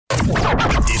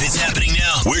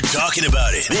We're talking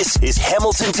about it. This is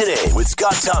Hamilton Today with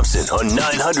Scott Thompson on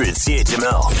 900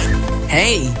 CHML.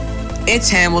 Hey, it's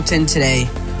Hamilton Today.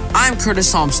 I'm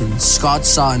Curtis Thompson, Scott's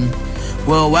son.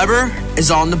 Will Weber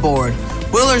is on the board.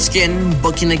 Will Erskine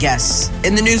booking the guests.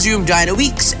 In the newsroom, Diana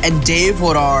Weeks and Dave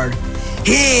Woodard.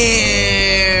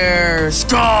 Here's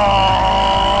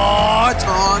Scott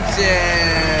Thompson.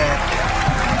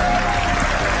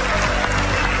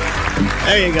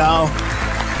 There you go.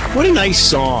 What a nice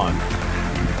song.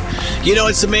 You know,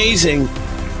 it's amazing.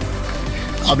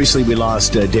 Obviously, we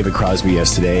lost David Crosby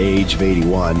yesterday, age of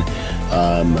 81.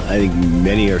 I think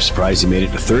many are surprised he made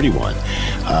it to 31.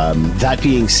 That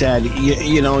being said,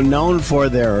 you know, known for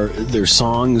their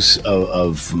songs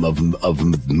of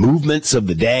movements of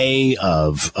the day,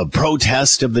 of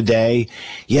protest of the day,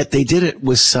 yet they did it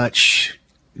with such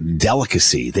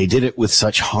delicacy. They did it with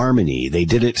such harmony. They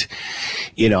did it,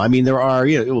 you know, I mean, there are,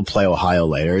 you know, we'll play Ohio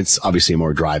later. It's obviously a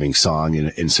more driving song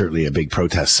and certainly a big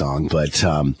protest song, but,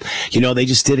 you know, they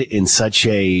just did it in such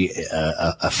a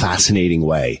fascinating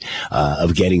way,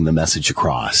 of getting the message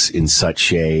across in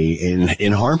such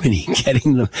in harmony,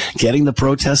 getting the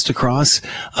protest across,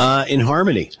 in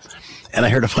harmony. And I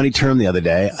heard a funny term the other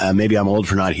day. Maybe I'm old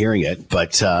for not hearing it,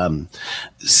 but,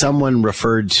 someone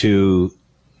referred to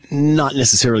not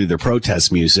necessarily their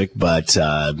protest music, but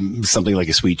something like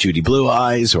a Sweet Judy Blue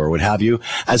Eyes or what have you,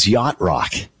 as yacht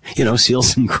rock. You know,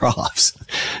 Seals and Crofts,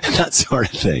 that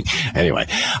sort of thing. Anyway,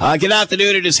 good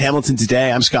afternoon. It is Hamilton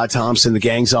Today. I'm Scott Thompson. The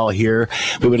gang's all here.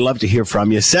 We would love to hear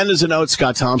from you. Send us a note,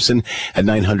 Scott Thompson at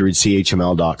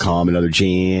 900CHML.com. Another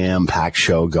jam-packed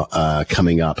show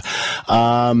coming up.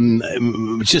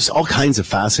 Just all kinds of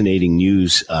fascinating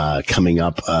news coming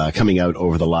out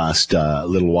over the last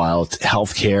little while.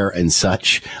 Healthcare and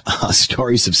such.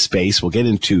 Stories of space. We'll get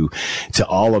into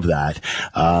all of that.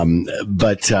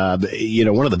 But you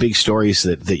know, one of the big stories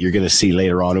that you're going to see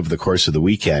later on over the course of the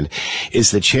weekend is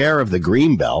the chair of the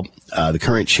Greenbelt. The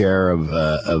current chair of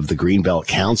the Greenbelt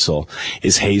Council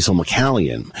is Hazel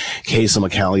McCallion. Hazel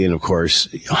McCallion, of course,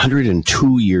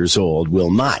 102 years old, will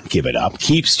not give it up,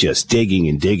 keeps just digging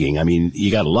and digging. I mean,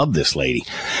 you got to love this lady.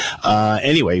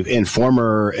 Anyway, and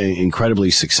former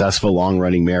incredibly successful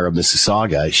long-running mayor of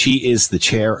Mississauga, she is the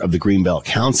chair of the Greenbelt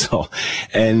Council,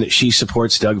 and she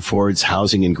supports Doug Ford's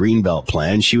Housing and Greenbelt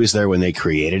plan. She was there when they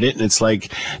created it, and it's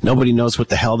like nobody knows what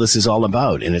the hell this is all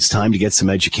about, and it's time to get some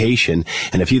education.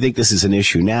 And if you think this is an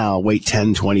issue now, wait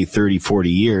 10, 20, 30, 40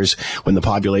 years when the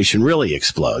population really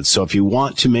explodes. So if you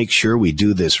want to make sure we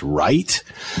do this right,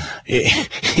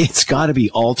 it's got to be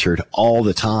altered all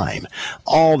the time.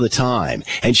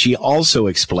 And she also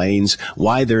explains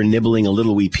why they're nibbling a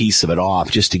little wee piece of it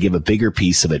off just to give a bigger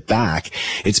piece of it back.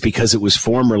 It's because it was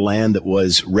former land that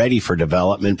was ready for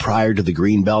development prior to the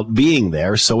Greenbelt being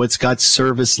there, so it's got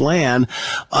service land,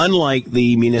 unlike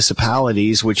the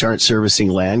municipalities which aren't servicing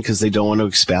land because they don't want to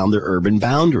expound their urban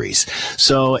boundaries.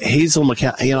 So Hazel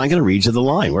McCallion, you know, I'm going to read you the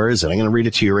line. Where is it? I'm going to read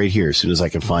it to you right here as soon as I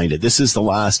can find it. This is the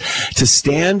last. To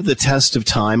stand the test of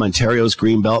time, Ontario's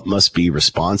Greenbelt must be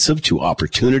responsive to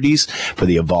opportunities for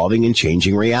the evolving and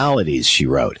changing realities, she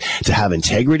wrote. To have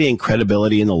integrity and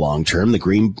credibility in the long term, the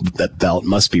Greenbelt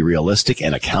must be realistic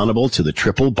and accountable to the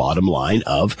triple bottom line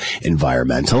of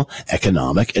environmental,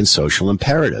 economic, and social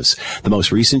imperatives. The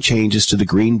most recent changes to the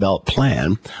Greenbelt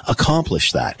plan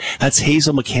accomplish that. That's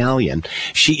Hazel McCallion.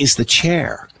 She is the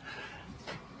chair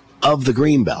of the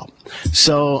Greenbelt.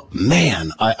 So,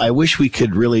 man, I wish we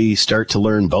could really start to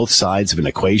learn both sides of an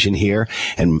equation here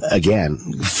and, again,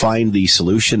 find the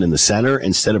solution in the center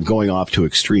instead of going off to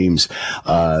extremes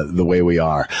the way we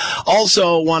are.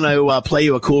 Also, want to play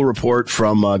you a cool report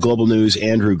from Global News'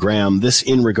 Andrew Graham. This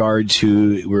in regard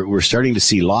to, we're starting to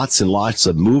see lots and lots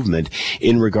of movement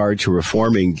in regard to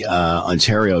reforming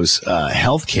Ontario's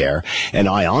health care. And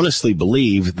I honestly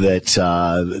believe that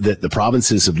the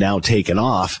provinces have now taken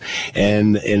off,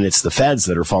 and it's the feds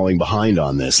that are falling behind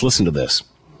on this. Listen to this.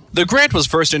 The grant was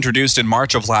first introduced in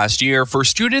March of last year for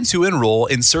students who enroll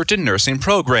in certain nursing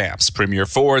programs. Premier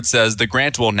Ford says the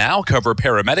grant will now cover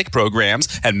paramedic programs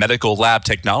and medical lab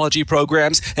technology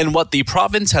programs in what the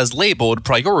province has labeled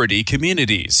priority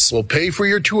communities. We'll pay for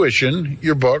your tuition,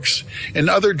 your books,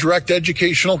 and other direct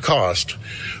educational cost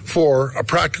for a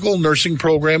practical nursing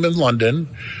program in London,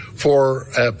 for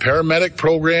a paramedic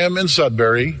program in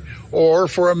Sudbury, or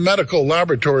for a medical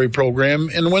laboratory program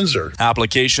in Windsor.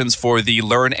 Applications for the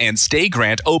Learn and Stay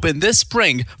grant open this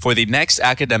spring for the next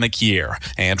academic year.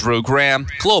 Andrew Graham,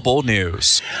 Global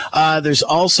News. There's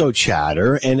also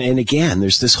chatter, and again,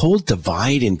 there's this whole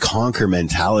divide and conquer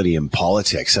mentality in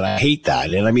politics, and I hate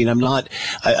that. And I mean,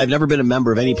 I've never been a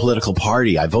member of any political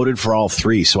party. I voted for all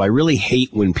three, so I really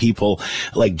hate when people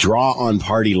like draw on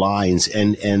party lines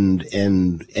and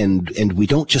we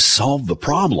don't just solve the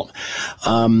problem.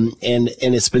 And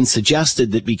it's been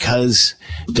suggested that because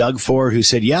Doug Ford, who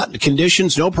said, yeah,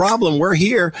 conditions, no problem, we're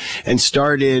here, and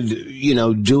started,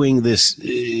 doing this,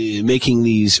 making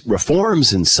these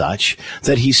reforms and such,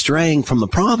 that he's straying from the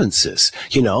provinces.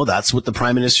 That's what the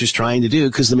Prime Minister's trying to do,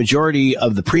 because the majority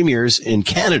of the premiers in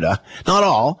Canada, not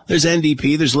all, there's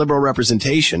NDP, there's Liberal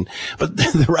representation, but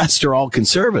the rest are all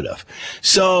Conservative.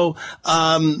 So,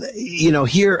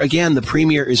 here again, the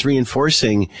Premier is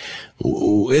reinforcing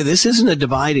this isn't a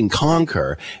divide and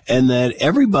conquer, and that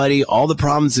everybody, all the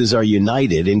provinces are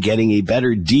united in getting a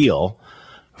better deal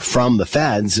from the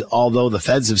feds, although the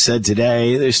feds have said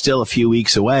today they're still a few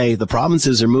weeks away. The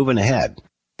provinces are moving ahead.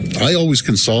 I always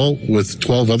consult with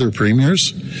 12 other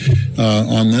premiers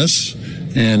on this,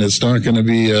 and it's not going to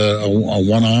be a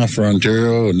one-off for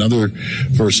Ontario, another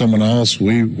for someone else.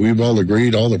 We've all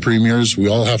agreed, all the premiers, we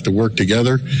all have to work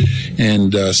together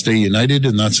and stay united,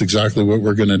 and that's exactly what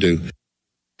we're going to do.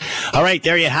 All right,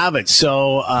 there you have it.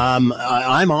 So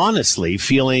I'm honestly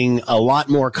feeling a lot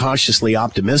more cautiously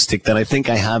optimistic than I think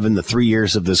I have in the 3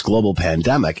 years of this global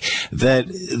pandemic,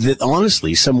 that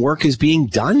honestly some work is being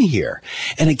done here.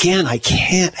 And again, I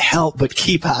can't help but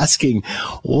keep asking,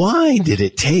 why did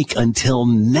it take until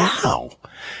now?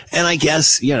 And I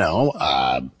guess,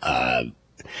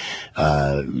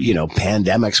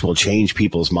 pandemics will change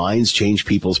people's minds, change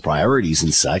people's priorities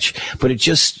and such, but it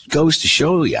just goes to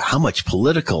show you how much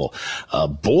political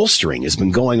bolstering has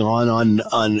been going on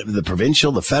the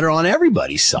provincial, the federal, on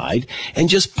everybody's side, and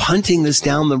just punting this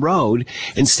down the road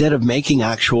instead of making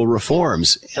actual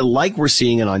reforms, like we're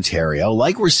seeing in Ontario,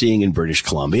 like we're seeing in British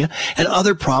Columbia and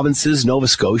other provinces, Nova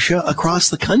Scotia, across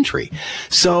the country.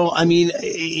 So, I mean,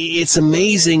 it's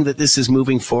amazing that this is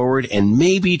moving forward, and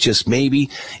maybe, just maybe,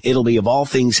 it'll be, of all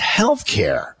things,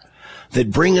 healthcare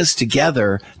that bring us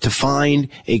together to find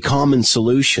a common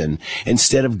solution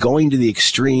instead of going to the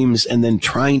extremes and then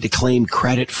trying to claim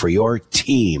credit for your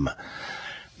team.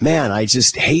 Man, I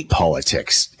just hate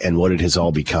politics and what it has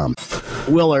all become.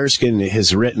 Will Erskine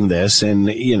has written this, and,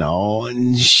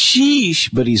 sheesh,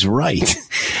 but he's right.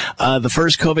 The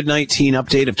first COVID-19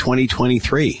 update of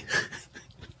 2023.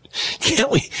 Can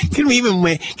we even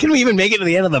make it to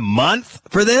the end of the month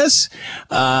for this?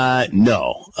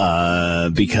 No,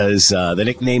 because the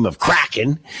nickname of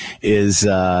Kraken is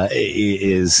well,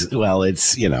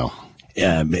 it's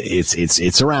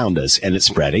it's around us, and it's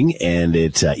spreading, and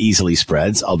it easily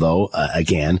spreads. Although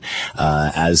again,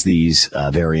 as these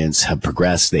variants have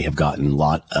progressed, they have gotten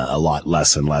a lot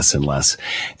less and less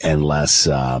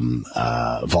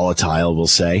volatile, we'll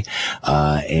say.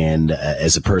 And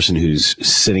as a person who's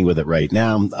sitting with it right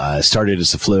now, started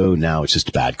as a flu, now it's just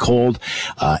a bad cold.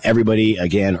 Everybody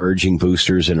again urging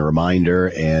boosters and a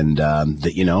reminder, and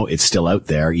that it's still out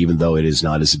there, even though it is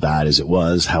not as bad as it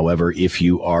was. However, if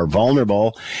you are vulnerable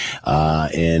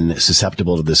and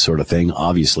susceptible to this sort of thing,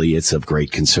 obviously it's of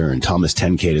great concern. Thomas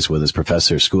Tenkate is with us,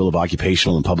 professor, School of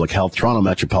Occupational and Public Health, Toronto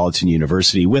Metropolitan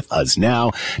University, with us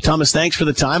now. Thomas, thanks for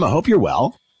the time. I hope you're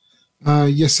well.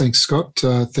 Yes, thanks, Scott.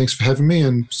 Thanks for having me,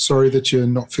 and sorry that you're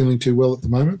not feeling too well at the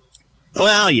moment.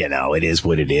 Well, it is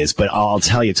what it is. But I'll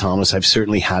tell you, Thomas, I've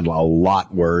certainly had a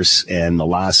lot worse. And the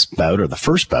last bout, or the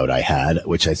first bout I had,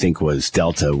 which I think was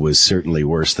Delta, was certainly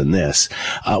worse than this.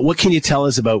 What can you tell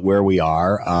us about where we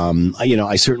are?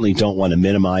 I certainly don't want to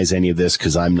minimize any of this,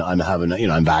 because I'm having,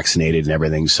 I'm vaccinated and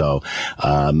everything. So,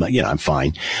 I'm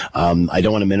fine. I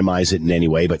don't want to minimize it in any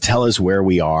way, but tell us where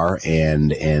we are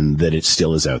and that it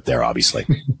still is out there, obviously.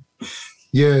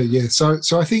 Yeah. So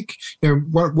I think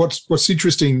what's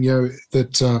interesting,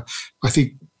 that I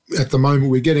think at the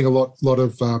moment we're getting a lot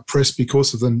of press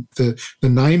because of the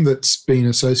name that's been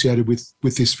associated with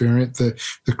this variant, the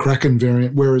Kraken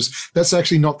variant, whereas that's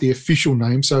actually not the official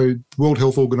name. So World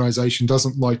Health Organization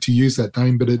doesn't like to use that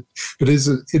name, but it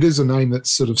is a name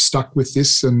that's sort of stuck with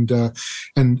this, and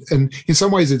in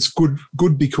some ways it's good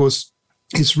because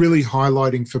it's really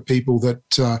highlighting for people that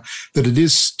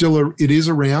it is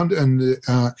around, and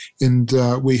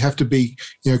we have to be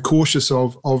cautious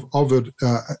of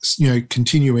it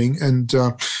continuing, and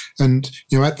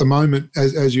at the moment,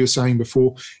 as you were saying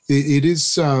before, it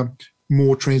is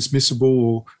more transmissible,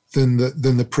 or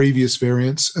the previous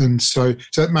variants, and so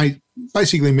that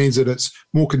basically means that it's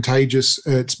more contagious,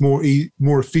 it's more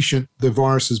efficient. The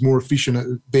virus is more efficient at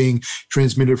being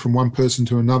transmitted from one person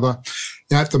to another.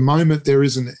 Now, at the moment, there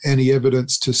isn't any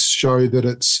evidence to show that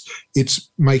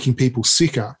it's making people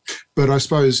sicker. But I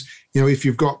suppose, if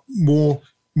you've got more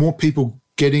people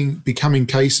becoming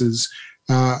cases,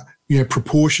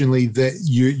 proportionally, that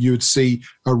you would see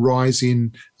a rise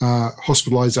in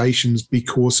hospitalizations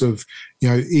because of,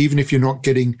 even if you're not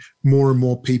getting more and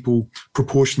more people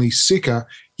proportionally sicker,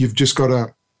 you've just got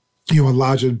a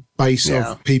larger base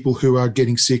of people who are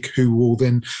getting sick, who will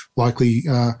then likely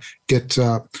get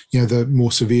the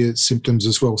more severe symptoms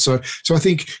as well. So I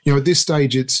think at this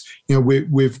stage it's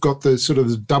we've got the sort of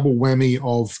the double whammy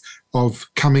of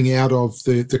coming out of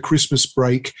the Christmas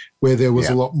break, where there was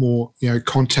a lot more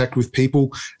contact with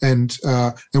people, and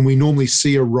we normally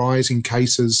see a rise in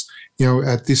cases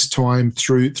at this time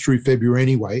through February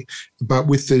anyway. But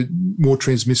with the more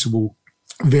transmissible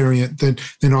variant, then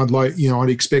I'd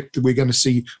expect that we're going to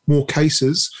see more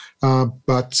cases,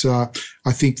 but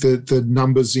I think that the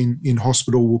numbers in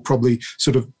hospital will probably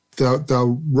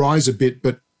they'll rise a bit,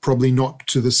 but probably not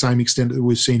to the same extent that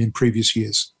we've seen in previous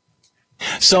years.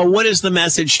 So what is the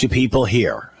message to people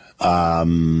here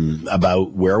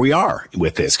about where we are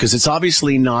with this? Because it's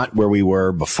obviously not where we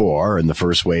were before in the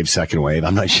first wave, second wave.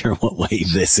 I'm not sure what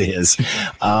wave this is.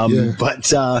 But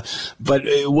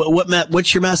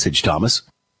what's your message, Thomas?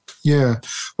 Yeah.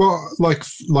 Well,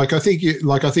 I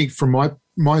think from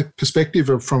my perspective,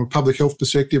 or from a public health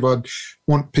perspective, I'd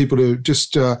want people to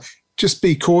just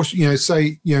be cautious,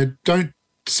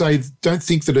 don't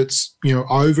think that it's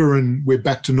over and we're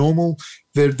back to normal.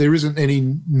 There isn't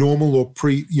any normal or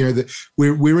that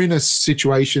we're in a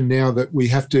situation now that we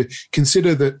have to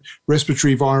consider that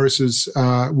respiratory viruses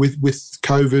with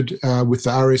COVID, with the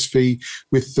RSV,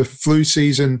 with the flu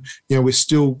season, we're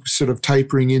still sort of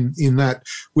tapering in that.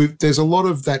 There's a lot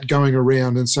of that going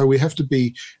around, and so we have to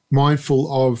be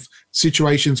mindful of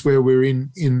situations where we're in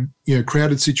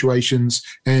crowded situations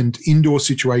and indoor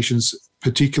situations,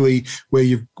 particularly where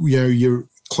you're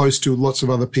close to lots of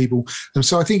other people. And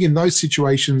so I think in those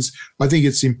situations, I think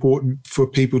it's important for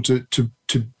people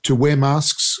to wear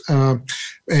masks and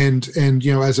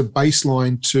as a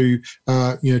baseline to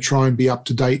try and be up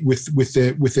to date with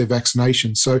their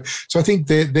vaccination. So I think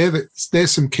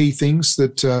there's some key things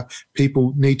that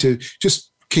people need to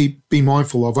just be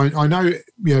mindful of. I know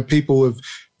people have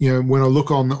when I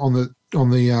look on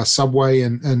the subway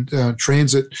and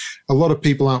transit, a lot of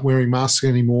people aren't wearing masks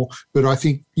anymore. But I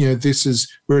think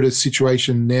we're at a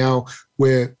situation now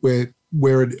where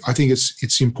I think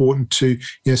it's important to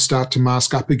start to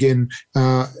mask up again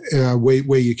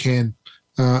where you can.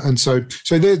 And so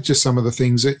they're just some of the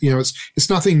things that, it's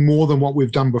nothing more than what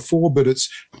we've done before, but it's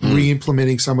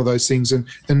re-implementing some of those things and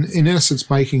in essence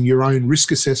making your own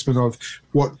risk assessment of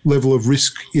what level of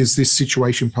risk is this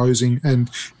situation posing, and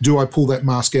do I pull that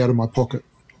mask out of my pocket?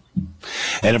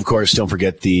 And of course, don't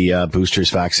forget the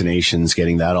boosters, vaccinations,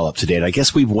 getting that all up to date. I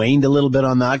guess we've waned a little bit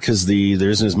on that because there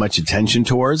isn't as much attention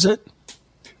towards it.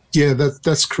 Yeah,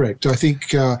 that's correct. I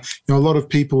think a lot of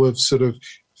people have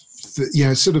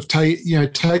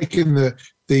taken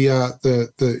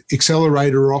the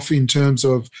accelerator off in terms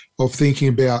of thinking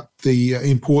about the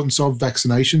importance of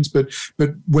vaccinations.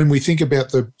 But when we think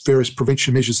about the various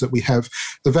prevention measures that we have,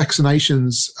 the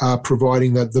vaccinations are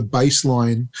providing the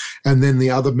baseline, and then the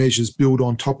other measures build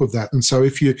on top of that. And so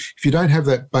if you don't have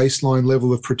that baseline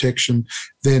level of protection,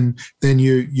 then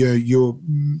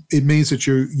it means that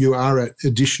you are at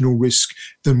additional risk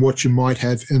than what you might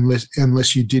have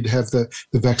unless you did have the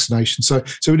vaccination. So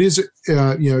it is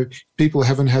people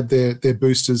haven't had their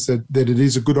boosters, that it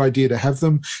is a good idea to have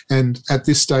them. And at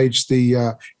this stage,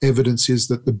 the evidence is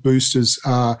that the boosters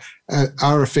are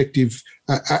effective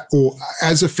or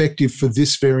as effective for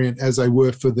this variant as they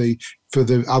were for the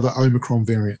other Omicron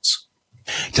variants.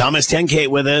 Thomas Tenkate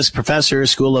with us, professor,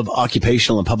 School of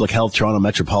Occupational and Public Health, Toronto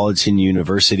Metropolitan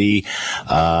University.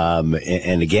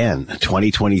 And again,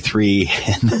 2023,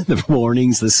 and the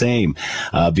warning's the same.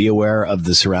 Be aware of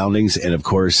the surroundings and, of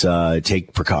course,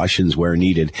 take precautions where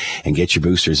needed and get your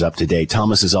boosters up to date.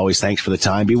 Thomas, as always, thanks for the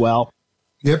time. Be well.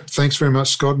 Yep. Thanks very much,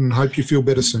 Scott, and hope you feel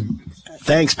better soon.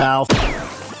 Thanks, pal.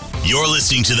 You're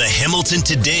listening to the Hamilton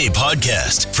Today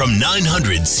podcast from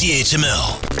 900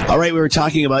 CHML. All right, we were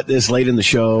talking about this late in the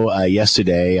show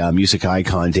yesterday. Music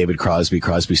icon David Crosby,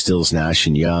 Stills, Nash &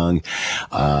 Young,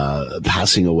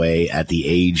 passing away at the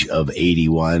age of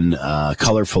 81.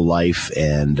 Colorful life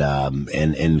and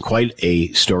quite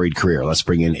a storied career. Let's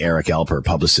bring in Eric Alper,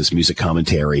 publicist, music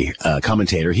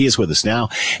commentator. He is with us now.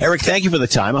 Eric, thank you for the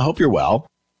time. I hope you're well.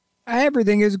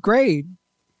 Everything is great.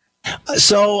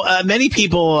 So many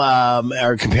people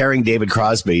are comparing David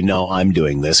Crosby. No, I'm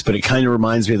doing this, but it kind of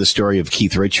reminds me of the story of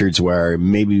Keith Richards, where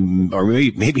maybe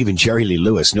even Jerry Lee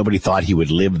Lewis. Nobody thought he would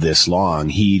live this long.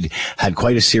 He'd had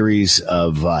quite a series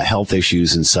of health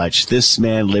issues and such. This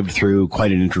man lived through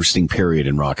quite an interesting period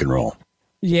in rock and roll.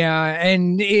 Yeah,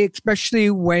 and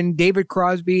especially when David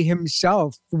Crosby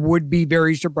himself would be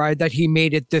very surprised that he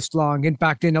made it this long. In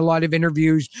fact, in a lot of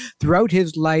interviews throughout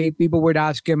his life, people would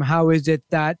ask him, how is it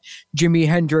that Jimi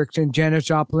Hendrix and Janis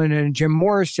Joplin and Jim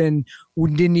Morrison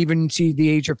didn't even see the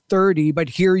age of 30, but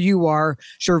here you are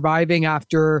surviving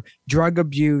after drug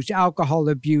abuse, alcohol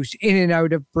abuse, in and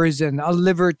out of prison, a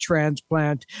liver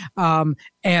transplant,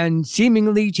 and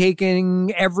seemingly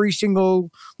taking every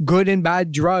single good and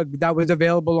bad drug that was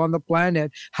available on the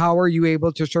planet. How are you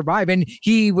able to survive? And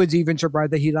he was even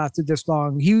surprised that he lasted this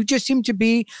long. He just seemed to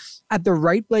be at the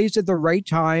right place at the right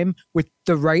time with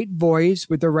the right voice,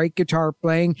 with the right guitar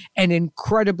playing, and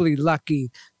incredibly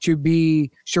lucky to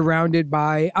be surrounded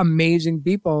by amazing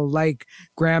people like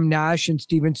Graham Nash and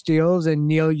Stephen Stills and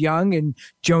Neil Young and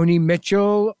Joni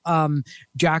Mitchell,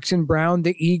 Jackson Browne,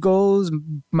 the Eagles,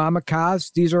 Mama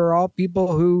Cass. These are all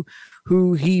people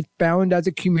who he found as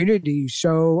a community.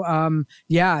 So,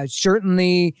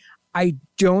 certainly I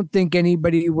don't think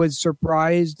anybody was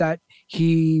surprised that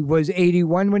he was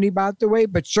 81 when he passed away,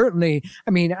 but certainly,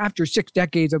 I mean, after 6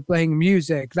 decades of playing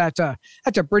music, that's a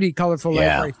pretty colorful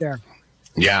life right there.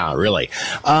 Yeah, really.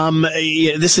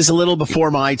 This is a little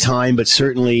before my time, but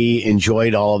certainly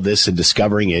enjoyed all of this and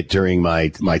discovering it during my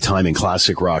time in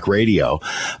classic rock radio.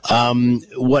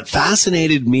 What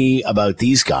fascinated me about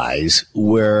these guys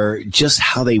were just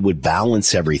how they would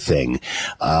balance everything.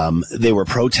 They were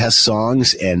protest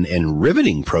songs and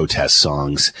riveting protest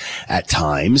songs at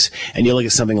times. And you look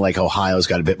at something like Ohio's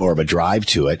got a bit more of a drive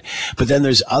to it. But then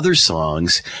there's other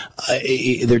songs,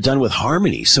 they're done with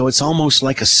harmony. So it's almost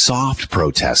like a soft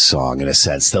protest song in a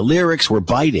sense. The lyrics were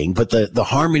biting, but the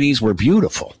harmonies were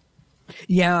beautiful.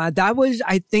 Yeah, that was,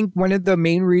 I think, one of the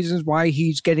main reasons why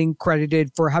he's getting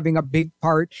credited for having a big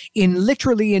part in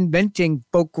literally inventing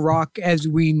folk rock as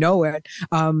we know it,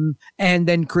 and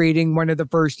then creating one of the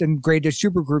first and greatest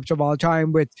supergroups of all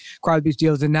time with Crosby,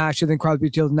 Stills, and Nash, and then Crosby,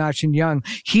 Stills, Nash, and Young.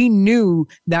 He knew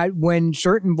that when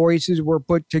certain voices were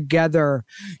put together,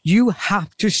 you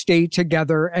have to stay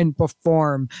together and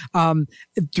perform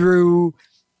through,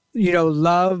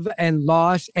 love and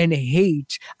loss and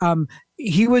hate.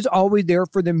 He was always there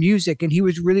for the music, and he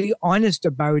was really honest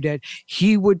about it.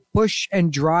 He would push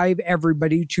and drive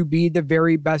everybody to be the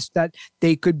very best that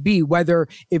they could be, whether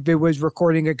if it was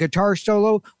recording a guitar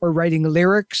solo or writing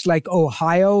lyrics like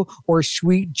Ohio or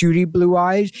Sweet Judy Blue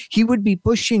Eyes. He would be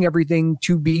pushing everything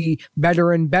to be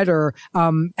better and better.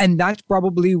 And that's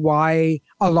probably why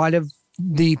a lot of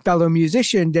the fellow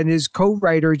musicians and his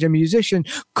co-writers and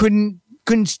musicians couldn't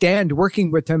stand working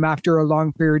with him after a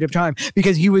long period of time,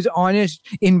 because he was honest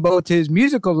in both his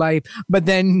musical life, but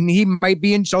then he might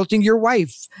be insulting your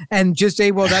wife and just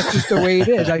say, well, that's just the way it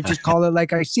is. I just call it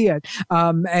like I see it.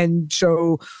 And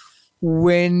so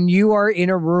when you are in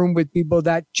a room with people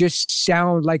that just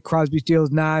sound like Crosby,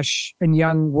 Stills, Nash, and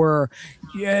Young were,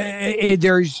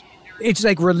 it's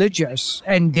like religious,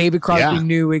 and David Crosby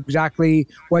knew exactly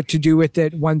what to do with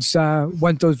it once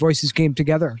those voices came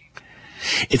together.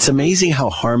 It's amazing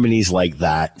how harmonies like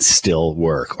that still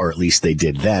work, or at least they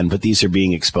did then, but these are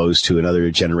being exposed to another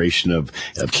generation of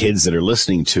kids that are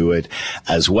listening to it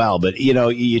as well. But,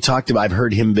 you talked about, I've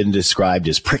heard him been described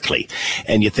as prickly,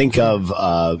 and you think of,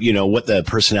 what the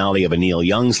personality of a Neil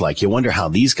Young's like. You wonder how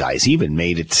these guys even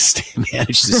made it to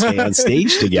manage to stay on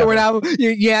stage together. So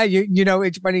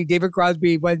it's funny. David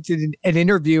Crosby went to an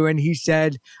interview and he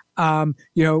said,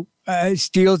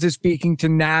 Stills is speaking to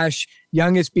Nash,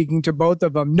 Young is speaking to both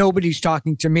of them. Nobody's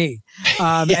talking to me.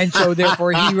 And so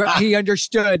therefore he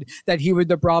understood that he was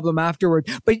the problem afterward.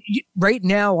 But right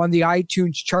now on the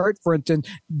iTunes chart, for instance,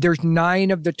 there's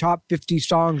 9 of the top 50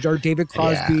 songs are David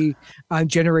Crosby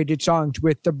generated songs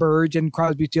with the Byrds and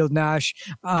Crosby, Stills, Nash,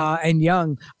 and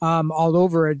Young all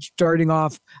over it, starting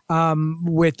off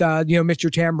with, Mr.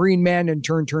 Tambourine Man and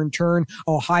Turn, Turn, Turn.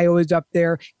 Ohio is up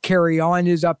there. Carry On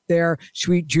is up there.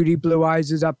 Sweet Judy Blue Eyes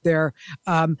is up there.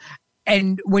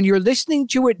 And when you're listening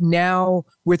to it now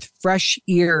with fresh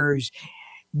ears,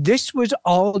 this was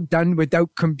all done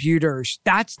without computers.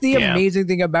 That's the amazing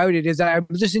thing about it, is that I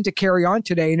was listening to Carry On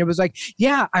today, and it was like,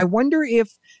 I wonder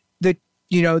if the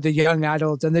young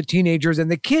adults and the teenagers and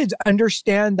the kids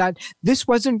understand that this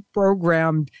wasn't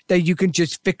programmed that you can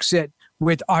just fix it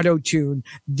with auto-tune.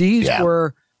 These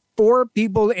were 4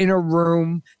 people in a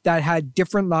room that had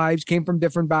different lives, came from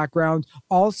different backgrounds,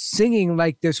 all singing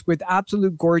like this with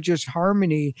absolute gorgeous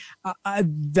harmony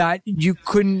that you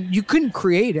couldn't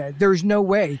create it. There's no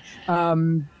way.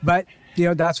 But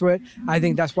that's what I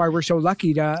think. That's why we're so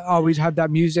lucky to always have that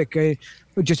music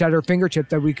just at our fingertip,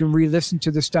 that we can re-listen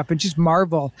to this stuff and just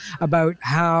marvel about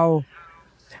how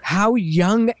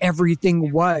young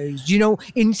everything was.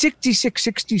 In 66,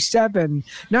 67,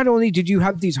 not only did you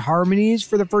have these harmonies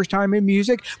for the first time in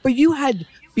music, but you had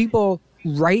people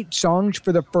write songs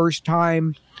for the first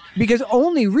time, because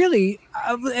only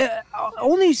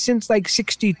since like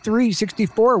 63,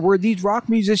 64 were these rock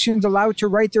musicians allowed to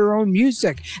write their own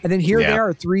music. And then here they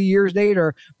are 3 years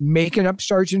later making up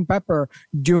Sgt. Pepper,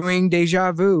 doing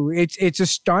Deja Vu. It's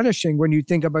astonishing when you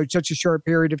think about such a short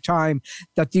period of time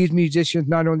that these musicians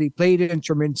not only played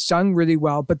instruments, sung really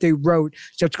well, but they wrote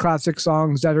such classic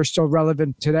songs that are still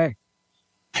relevant today.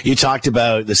 You talked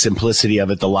about the simplicity of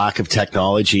it, the lack of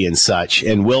technology and such,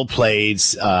 and Will played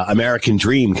American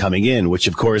Dream coming in, which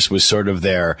of course was sort of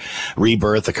their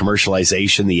rebirth, the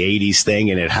commercialization, the 80s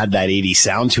thing, and it had that 80s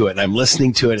sound to it. And I'm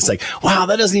listening to it, it's like, wow,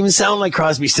 that doesn't even sound like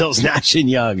Crosby, Stills, Nash and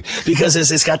Young, because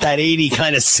it's got that 80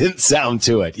 kind of synth sound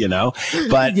to it,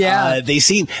 But they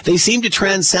seem to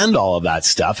transcend all of that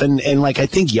stuff, and like I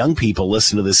think young people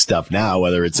listen to this stuff now,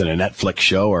 whether it's in a Netflix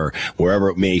show or wherever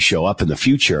it may show up in the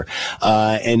future.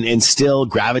 And still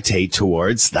gravitate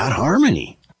towards that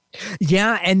harmony.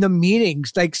 Yeah, and the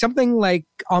meanings, like something like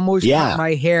Almost Cut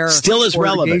My Hair. Still is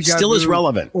relevant. Still is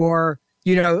relevant. Or,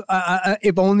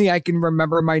 If Only I Can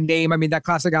Remember My Name. I mean, that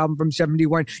classic album from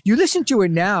 71. You listen to it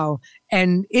now,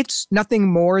 and it's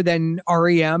nothing more than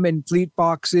REM and Fleet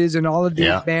Foxes and all of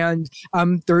these bands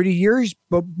 30 years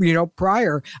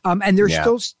prior. And they're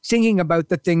still singing about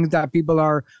the things that people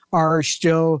are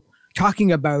still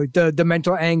talking about, the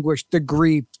mental anguish, the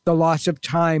grief, the loss of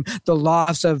time, the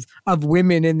loss of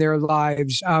women in their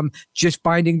lives, just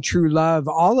finding true love.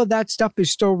 All of that stuff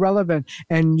is still relevant.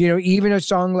 And, even a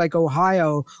song like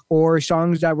Ohio, or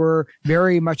songs that were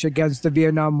very much against the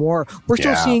Vietnam War, we're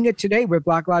still seeing it today with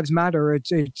Black Lives Matter.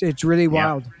 It's really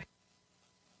wild.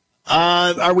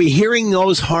 Are we hearing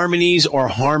those harmonies or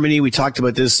harmony? We talked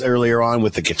about this earlier on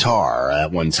with the guitar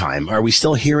at one time. Are we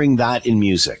still hearing that in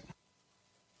music?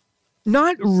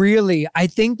 Not really. I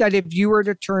think that if you were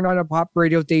to turn on a pop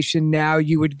radio station now,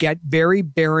 you would get very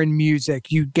barren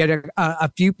music. You get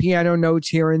a few piano notes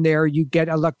here and there. You get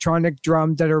electronic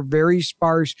drums that are very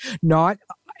sparse, not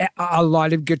a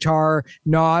lot of guitar,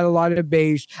 not a lot of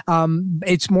bass.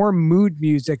 It's more mood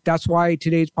music. That's why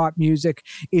today's pop music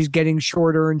is getting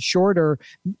shorter and shorter,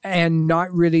 and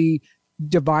not really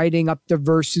dividing up the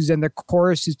verses and the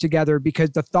choruses together,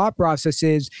 because the thought process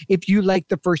is, if you like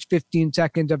the first 15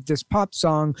 seconds of this pop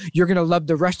song, you're going to love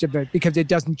the rest of it, because it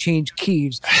doesn't change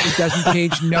keys, it doesn't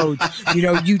change notes, you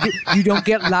don't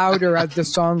get louder as the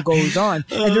song goes on,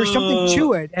 and there's something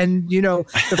to it. And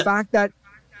the fact that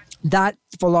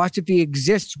philosophy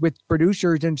exists with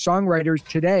producers and songwriters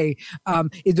today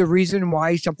is the reason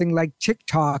why something like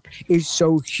TikTok is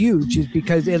so huge, is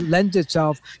because it lends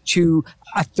itself to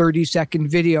a 30-second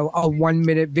video, a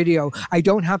 1-minute video. I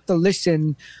don't have to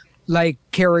listen like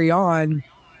Carry On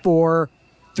for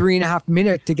 3.5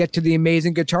 minutes to get to the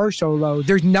amazing guitar solo.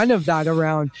 There's none of that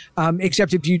around,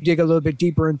 except if you dig a little bit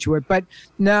deeper into it. But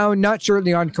no, not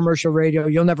certainly on commercial radio.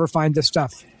 You'll never find this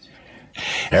stuff.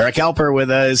 Eric Alper with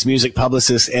us, music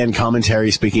publicist and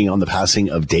commentary, speaking on the passing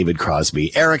of David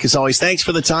Crosby. Eric, as always, thanks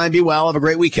for the time. Be well. Have a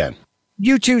great weekend.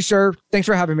 You too, sir. Thanks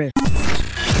for having me.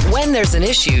 When there's an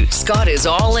issue, Scott is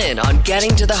all in on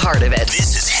getting to the heart of it.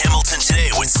 This is Hamilton Today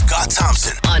with Scott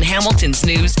Thompson on Hamilton's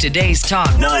News Today's Talk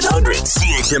 900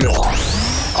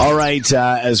 CHML. All right,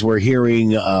 as we're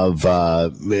hearing of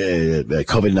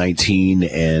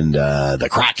COVID-19 and the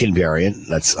Kraken variant,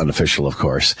 that's unofficial, of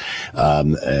course,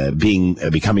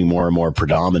 becoming more and more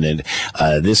predominant,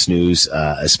 this news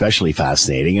especially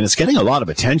fascinating, and it's getting a lot of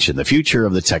attention. The future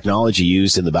of the technology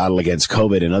used in the battle against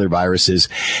COVID and other viruses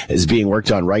is being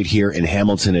worked on right here in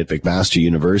Hamilton at McMaster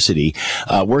University,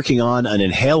 working on an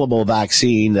inhalable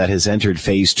vaccine that has entered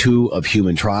phase 2 of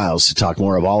human trials. To talk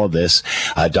more of all of this,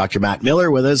 Dr. Matt Miller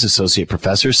with us, Associate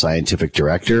Professor, Scientific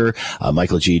Director,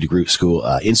 Michael G. DeGroot School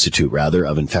Institute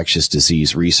of Infectious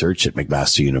Disease Research at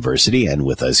McMaster University, and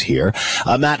with us here.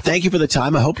 Matt, thank you for the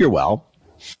time. I hope you're well.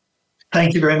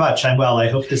 Thank you very much. I'm well. I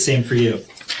hope the same for you.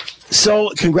 So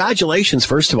congratulations,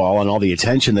 first of all, on all the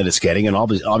attention that it's getting and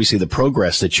obviously the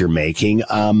progress that you're making.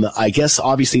 I guess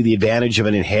obviously the advantage of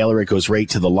an inhaler, it goes right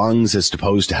to the lungs as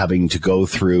opposed to having to go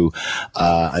through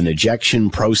an ejection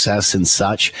process and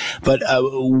such. But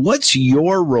what's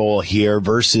your role here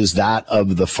versus that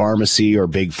of the pharmacy or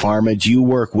big pharma? Do you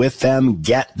work with them,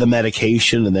 get the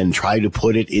medication, and then try to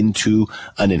put it into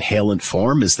an inhalant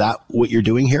form? Is that what you're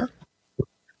doing here?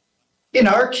 In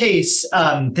our case,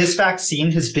 this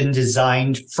vaccine has been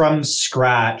designed from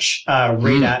scratch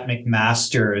right at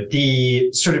McMaster.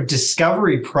 The sort of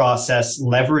discovery process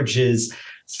leverages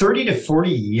 30 to 40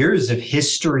 years of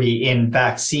history in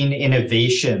vaccine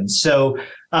innovation. So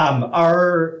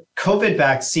our COVID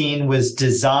vaccine was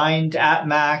designed at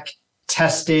Mac,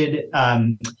 tested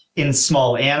in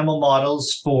small animal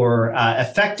models for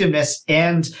effectiveness,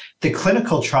 and the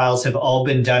clinical trials have all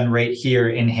been done right here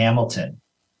in Hamilton.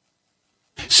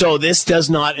 So this does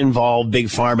not involve big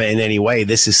pharma in any way.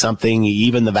 This is something,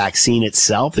 even the vaccine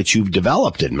itself, that you've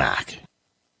developed at Mac.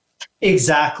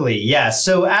 Exactly. Yeah.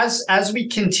 So as we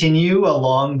continue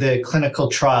along the clinical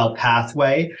trial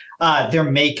pathway, there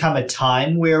may come a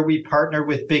time where we partner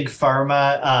with big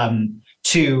pharma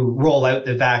to roll out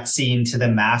the vaccine to the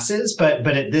masses. But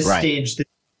at this stage, this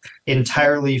is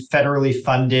entirely federally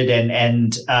funded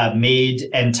and made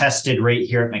and tested right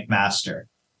here at McMaster.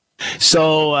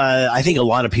 So I think a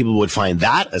lot of people would find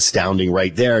that astounding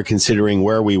right there, considering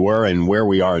where we were and where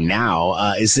we are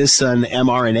now. Is this an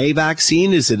mRNA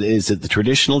vaccine? Is it the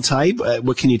traditional type?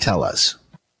 What can you tell us?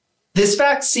 This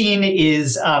vaccine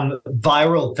is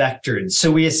viral vectored.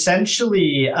 So we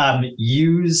essentially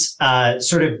use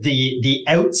sort of the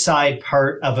outside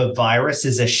part of a virus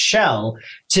as a shell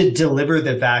to deliver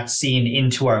the vaccine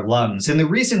into our lungs. And the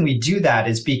reason we do that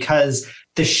is because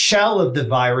the shell of the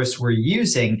virus we're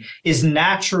using is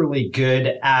naturally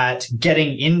good at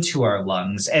getting into our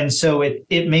lungs. And so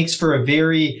it makes for a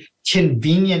very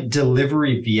convenient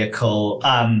delivery vehicle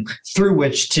through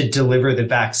which to deliver the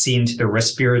vaccine to the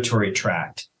respiratory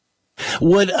tract.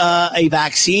 Would a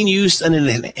vaccine used in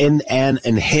an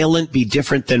inhalant be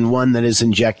different than one that is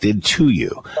injected to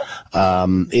you?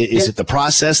 Is it the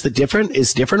process that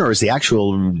is different, or is the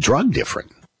actual drug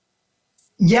different?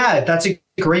 Yeah, that's a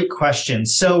great question.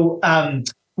 So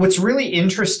what's really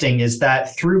interesting is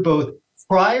that through both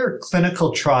prior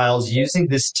clinical trials using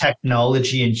this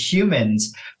technology in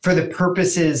humans for the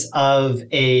purposes of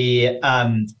a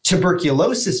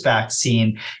tuberculosis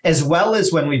vaccine, as well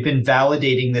as when we've been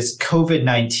validating this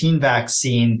COVID-19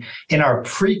 vaccine in our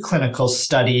preclinical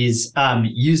studies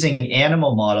using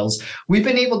animal models, we've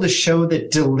been able to show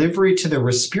that delivery to the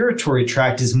respiratory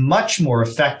tract is much more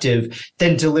effective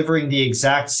than delivering the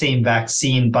exact same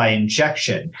vaccine by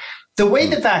injection. The way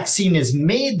the vaccine is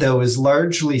made, though, is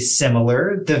largely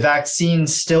similar. The vaccine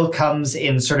still comes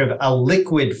in sort of a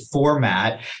liquid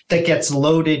format that gets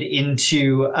loaded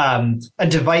into a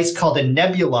device called a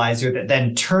nebulizer that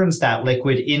then turns that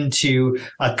liquid into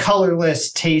a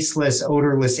colorless, tasteless,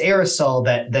 odorless aerosol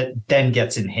that then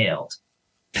gets inhaled.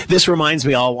 This reminds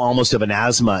me almost of an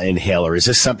asthma inhaler. Is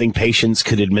this something patients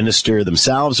could administer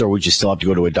themselves, or would you still have to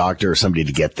go to a doctor or somebody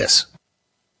to get this?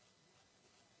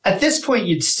 At this point,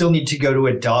 you'd still need to go to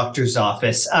a doctor's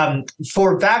office.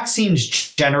 For vaccines,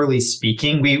 generally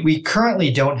speaking, we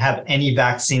currently don't have any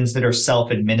vaccines that are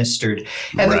self-administered.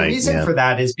 And the reason for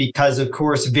that is because, of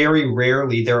course, very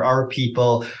rarely there are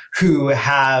people who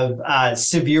have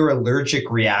severe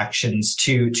allergic reactions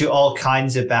to all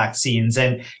kinds of vaccines.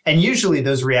 And usually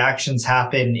those reactions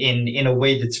happen in a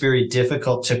way that's very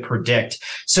difficult to predict.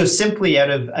 So simply out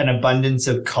of an abundance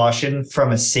of caution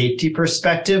from a safety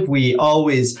perspective, we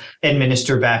always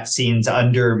administer vaccines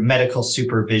under medical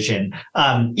supervision,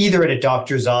 either at a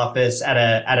doctor's office, at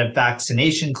a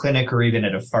vaccination clinic, or even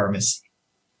at a pharmacy.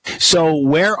 So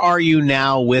where are you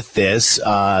now with this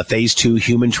phase 2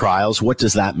 human trials? What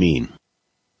does that mean?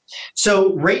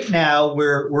 So right now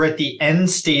we're at the end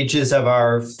stages of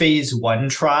our phase 1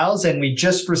 trials, and we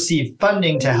just received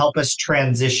funding to help us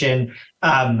transition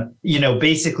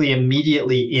basically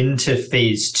immediately into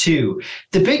phase 2.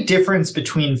 The big difference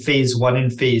between phase 1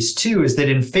 and phase 2 is that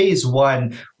in phase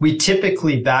 1, we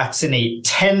typically vaccinate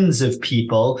tens of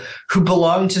people who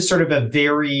belong to sort of a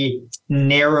very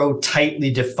narrow,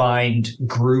 tightly defined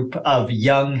group of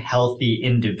young, healthy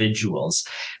individuals.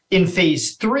 in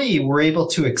phase 3, we're able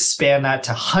to expand that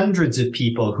to hundreds of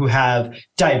people who have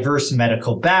diverse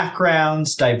medical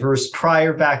backgrounds, diverse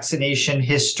prior vaccination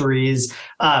histories,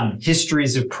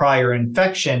 histories of prior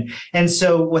infection. And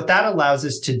so what that allows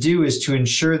us to do is to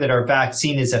ensure that our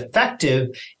vaccine is effective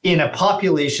in a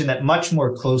population that much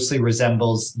more closely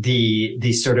resembles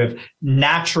the sort of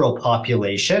natural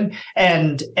population.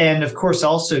 And of course,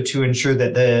 also to ensure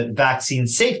that the vaccine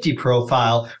safety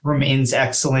profile remains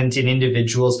excellent in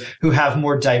individuals who have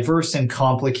more diverse and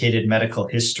complicated medical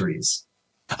histories.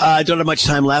 I don't have much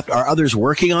time left. Are others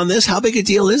working on this? How big a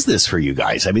deal is this for you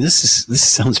guys? I mean, this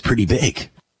sounds pretty big.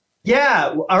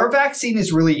 Yeah, our vaccine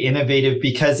is really innovative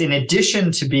because in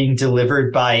addition to being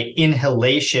delivered by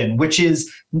inhalation, which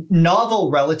is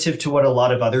novel relative to what a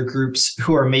lot of other groups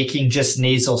who are making just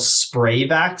nasal spray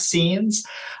vaccines,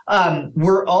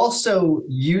 we're also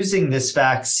using this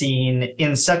vaccine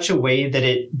in such a way that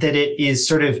it is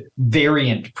sort of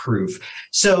variant proof.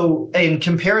 So in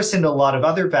comparison to a lot of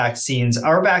other vaccines,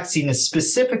 our vaccine is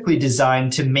specifically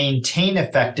designed to maintain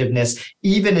effectiveness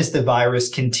even as the virus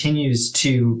continues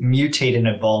to mutate and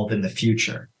evolve in the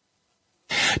future.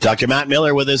 Dr. Matt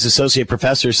Miller with us, Associate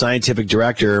Professor, Scientific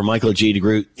Director, Michael G.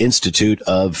 DeGroote Institute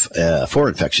for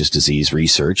Infectious Disease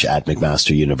Research at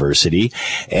McMaster University.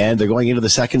 And they're going into the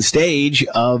second stage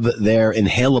of their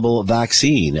inhalable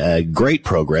vaccine. Great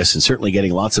progress and certainly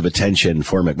getting lots of attention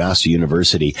for McMaster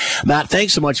University. Matt,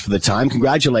 thanks so much for the time.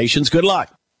 Congratulations. Good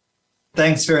luck.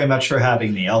 Thanks very much for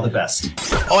having me. All the best.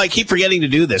 Oh, I keep forgetting to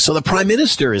do this. So the Prime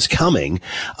Minister is coming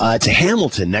to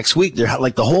Hamilton next week. They're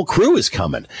like the whole crew is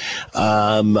coming.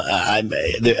 I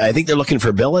think they're looking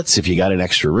for billets if you got an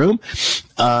extra room.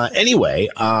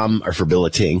 Or for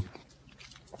billeting.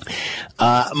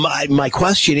 My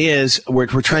question is, we're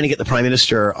trying to get the Prime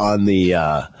Minister on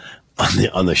the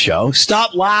show.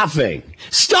 Stop laughing.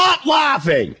 Stop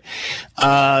laughing.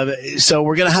 So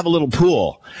we're going to have a little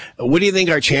pool. What do you think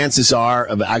our chances are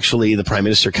of actually the Prime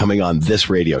Minister coming on this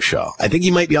radio show? I think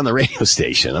he might be on the radio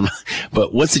station,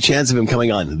 but what's the chance of him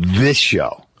coming on this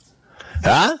show?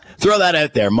 Huh? Throw that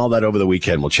out there. Mull that over the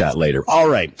weekend. We'll chat later. All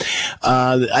right.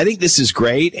 I think this is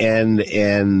great.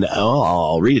 And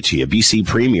I'll read it to you. BC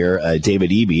Premier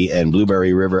David Eby and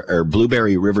Blueberry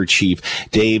River Chief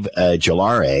Dave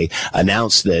Gilare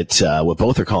announced that what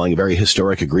both are calling a very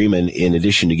historic agreement, in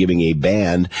addition to giving a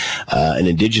band, an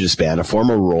Indigenous band, a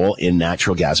formal role in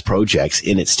natural gas projects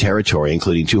in its territory,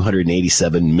 including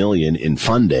 $287 million in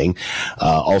funding.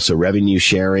 Also revenue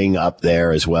sharing up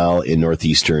there as well in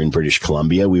northeastern British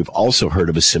Columbia. We've also heard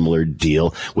of a similar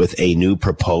deal with a new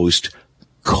proposed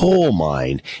coal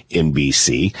mine in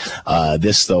BC.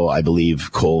 This, though, I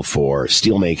believe, coal for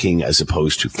steelmaking as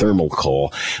opposed to thermal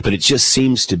coal. But it just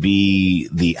seems to be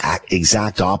the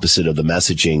exact opposite of the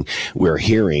messaging we're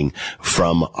hearing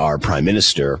from our Prime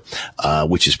Minister,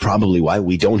 which is probably why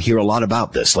we don't hear a lot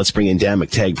about this. Let's bring in Dan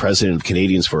McTeague, President of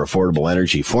Canadians for Affordable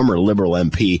Energy, former Liberal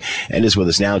MP, and is with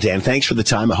us now. Dan, thanks for the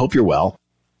time. I hope you're well.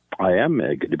 I am.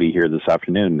 Good to be here this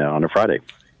afternoon on a Friday.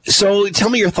 So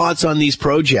tell me your thoughts on these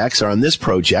projects, or on this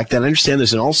project. And I understand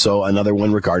there's also another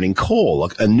one regarding coal,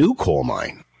 a new coal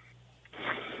mine.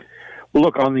 Well,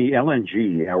 look, on the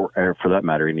LNG, or for that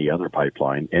matter, any other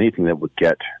pipeline, anything that would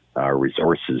get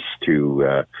resources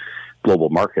to global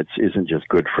markets isn't just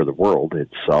good for the world.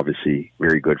 It's obviously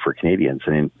very good for Canadians,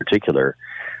 and in particular,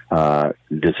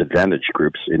 disadvantaged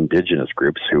groups, Indigenous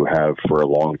groups, who have for a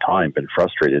long time been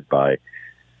frustrated by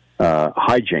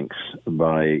hijinks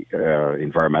by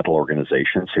environmental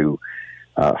organizations who,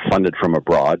 funded from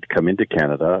abroad, come into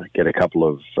Canada, get a couple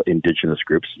of Indigenous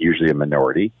groups, usually a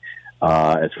minority,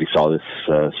 as we saw this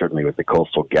certainly with the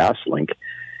Coastal GasLink,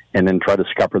 and then try to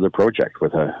scupper the project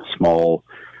with a small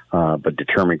but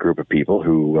determined group of people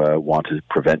who want to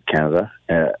prevent Canada,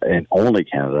 and only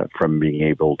Canada, from being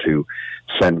able to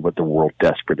send what the world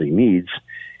desperately needs,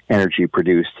 energy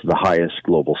produced to the highest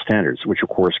global standards, which of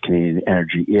course Canadian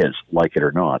energy is, like it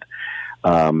or not.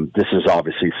 This is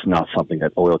obviously not something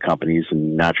that oil companies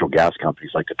and natural gas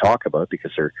companies like to talk about,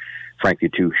 because they're frankly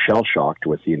too shell-shocked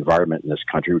with the environment in this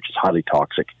country, which is highly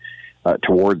toxic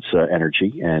towards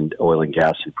energy and oil and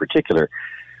gas in particular.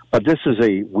 But this is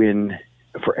a win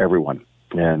for everyone.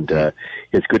 And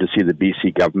it's good to see the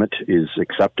BC government is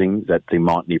accepting that the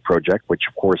Montney project, which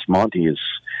of course Montney is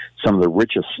some of the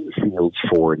richest fields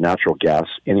for natural gas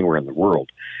anywhere in the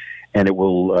world. And it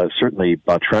will certainly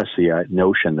buttress the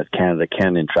notion that Canada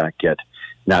can in fact get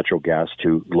natural gas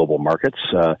to global markets.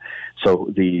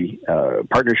 So the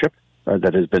partnership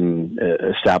that has been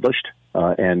established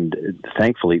and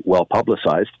thankfully well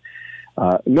publicized,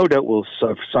 no doubt will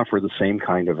suffer the same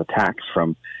kind of attacks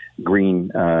from green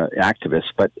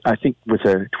activists, but I think with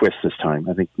a twist this time.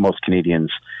 I think most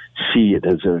Canadians see it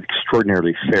as an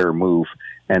extraordinarily fair move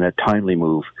and a timely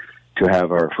move to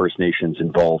have our First Nations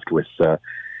involved with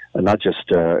not just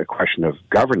a question of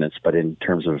governance, but in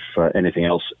terms of anything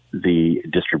else, the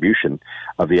distribution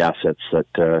of the assets that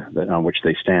on which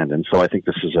they stand. And so I think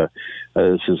this is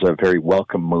a very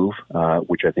welcome move,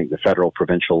 which I think the federal,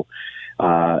 provincial,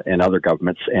 and other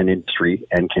governments and industry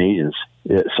and Canadians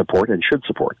support and should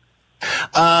support.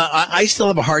 I still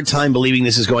have a hard time believing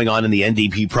this is going on in the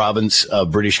NDP province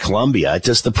of British Columbia.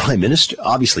 Just the Prime Minister,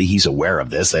 obviously he's aware of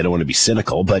this. I don't want to be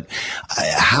cynical, but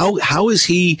how is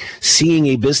he seeing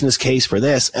a business case for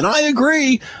this? And I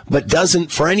agree, but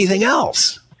doesn't for anything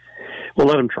else. Well,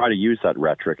 let him try to use that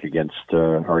rhetoric against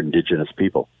our Indigenous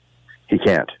people. He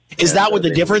can't. Is that what the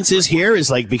difference is here?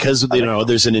 Is like because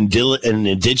there's an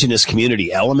Indigenous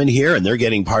community element here, and they're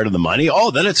getting part of the money. Oh,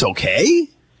 then it's okay.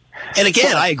 And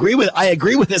again, I agree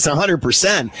with this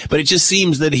 100%, but it just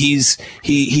seems that he's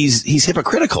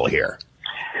hypocritical here.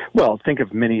 Well, think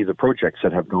of many of the projects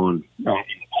that have gone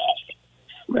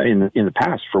in the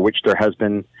past for which there has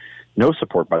been no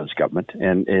support by this government,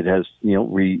 and it has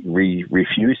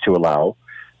refused to allow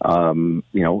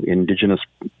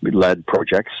Indigenous-led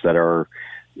projects that are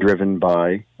driven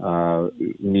by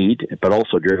need, but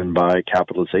also driven by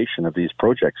capitalization of these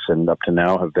projects, and up to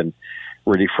now have been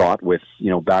really fraught with,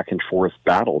 back and forth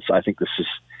battles. I think this is,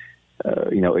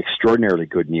 extraordinarily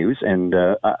good news. And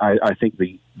I think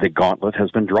the gauntlet has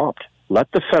been dropped.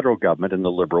 Let the federal government and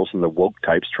the Liberals and the woke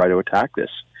types try to attack this.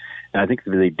 And I think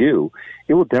if they do,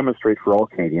 it will demonstrate for all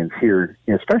Canadians here,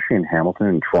 especially in Hamilton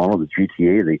and Toronto, the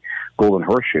GTA, the Golden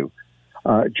Horseshoe,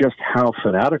 just how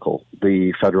fanatical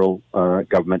the federal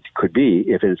government could be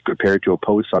if it is prepared to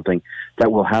oppose something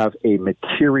that will have a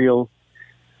material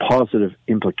positive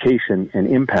implication and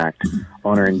impact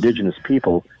on our Indigenous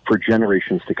people for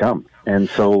generations to come. And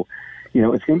so,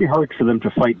 it's going to be hard for them to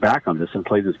fight back on this and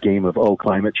play this game of,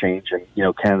 climate change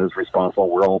and, Canada's responsible,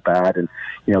 we're all bad, and,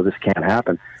 this can't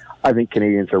happen. I think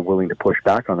Canadians are willing to push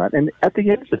back on that. And at the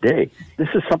end of the day, this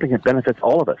is something that benefits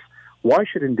all of us. Why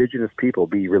should Indigenous people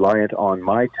be reliant on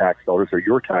my tax dollars or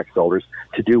your tax dollars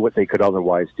to do what they could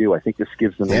otherwise do? I think this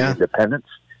gives them independence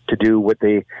to do what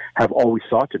they have always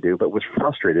sought to do, but was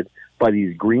frustrated by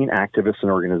these green activists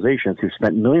and organizations who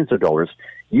spent millions of dollars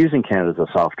using Canada as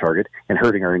a soft target and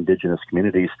hurting our Indigenous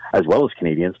communities as well as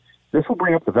Canadians. This will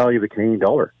bring up the value of the Canadian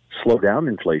dollar, slow down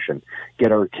inflation,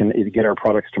 get our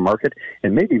products to market,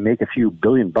 and maybe make a few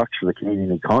 $billion for the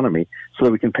Canadian economy so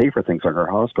that we can pay for things like our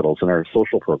hospitals and our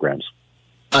social programs.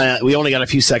 We only got a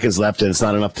few seconds left, and it's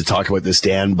not enough to talk about this,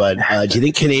 Dan, but do you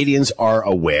think Canadians are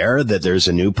aware that there's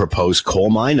a new proposed coal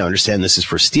mine? I understand this is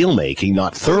for steelmaking,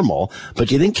 not thermal, but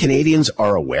do you think Canadians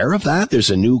are aware of that? There's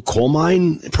a new coal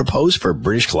mine proposed for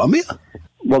British Columbia?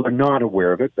 Well, they're not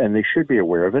aware of it, and they should be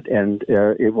aware of it, and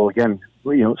it will, again,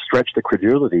 stretch the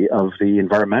credulity of the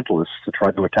environmentalists to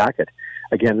try to attack it.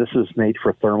 Again, this is made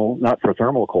for thermal, not for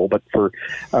thermal coal, but for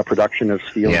production of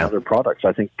steel and other products.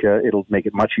 I think it'll make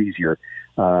it much easier,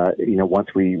 once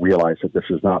we realize that this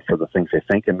is not for the things they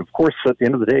think. And of course, at the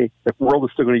end of the day, the world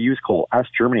is still going to use coal. Ask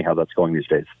Germany how that's going these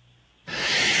days.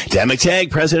 Dan McTagg,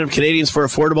 President of Canadians for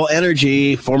Affordable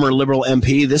Energy, former Liberal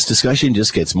MP. This discussion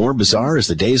just gets more bizarre as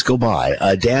the days go by.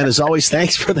 Dan, as always,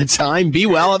 thanks for the time. Be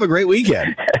well. Have a great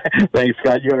weekend. Thanks,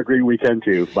 Scott. You have a great weekend,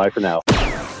 too. Bye for now.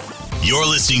 You're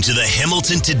listening to the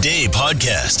Hamilton Today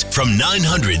podcast from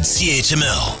 900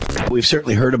 CHML. We've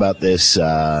certainly heard about this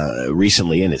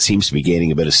recently, and it seems to be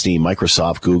gaining a bit of steam.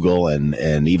 Microsoft, Google,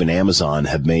 and even Amazon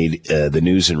have made the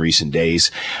news in recent days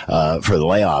for the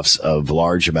layoffs of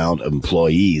large amount of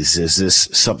employees. Is this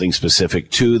something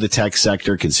specific to the tech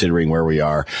sector, considering where we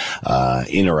are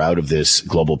in or out of this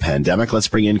global pandemic? Let's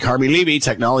bring in Carmi Levy,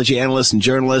 technology analyst and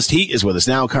journalist. He is with us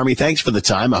now. Carmi, thanks for the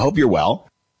time. I hope you're well.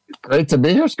 Great to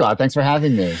be here, Scott. Thanks for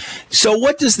having me. So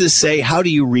what does this say? How do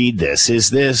you read this? Is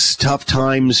this tough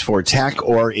times for tech,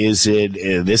 or is it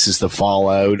this is the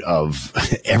fallout of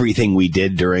everything we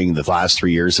did during the last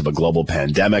 3 years of a global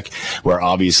pandemic, where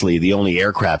obviously the only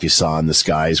aircraft you saw in the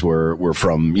skies were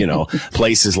from,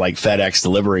 places like FedEx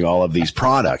delivering all of these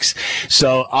products.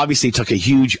 So obviously it took a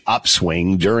huge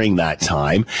upswing during that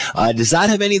time. Does that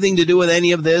have anything to do with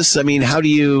any of this? I mean, how do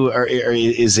you, or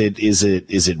is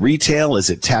it retail? Is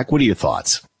it tech? What are your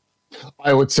thoughts?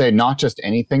 I would say not just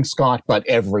anything, Scott, but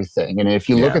everything. And if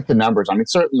you look at the numbers, I mean,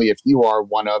 certainly if you are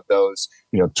one of those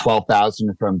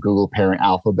 12,000 from Google parent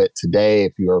Alphabet today,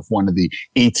 if you're one of the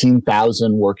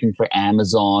 18,000 working for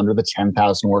Amazon or the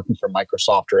 10,000 working for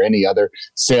Microsoft or any other,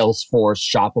 Salesforce,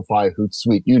 Shopify,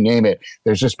 Hootsuite, you name it,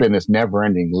 there's just been this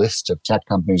never-ending list of tech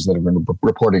companies that have been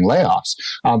reporting layoffs.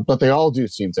 But they all do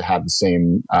seem to have the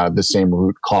same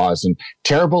root cause. And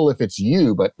terrible if it's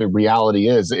you, but the reality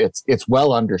is it's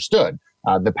well understood.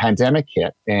 The pandemic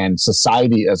hit and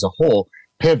society as a whole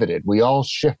pivoted. We all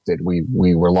shifted.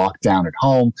 We were locked down at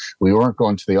home. We weren't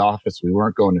going to the office. We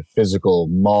weren't going to physical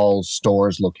malls,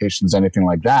 stores, locations, anything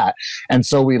like that. And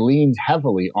so we leaned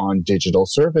heavily on digital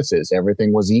services.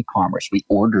 Everything was e-commerce. We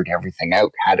ordered everything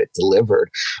out, had it delivered.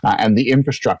 And the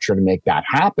infrastructure to make that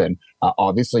happen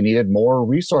obviously needed more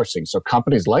resourcing. So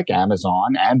companies like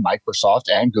Amazon and Microsoft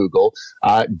and Google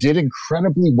did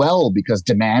incredibly well because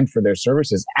demand for their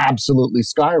services absolutely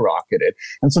skyrocketed.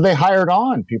 And so they hired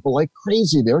on people like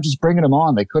crazy. They were just bringing them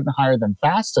on. They couldn't hire them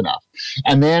fast enough.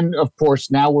 And then, of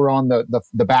course, now we're on the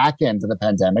back end of the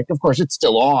pandemic. Of course, it's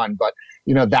still on, but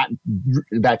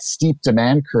that steep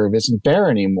demand curve isn't there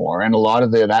anymore. And a lot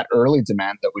of that early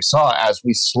demand that we saw as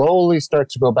we slowly start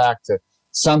to go back to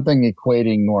something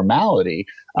equating normality,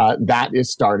 that is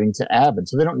starting to ebb. And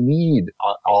so they don't need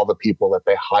all the people that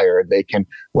they hire. They can,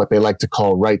 what they like to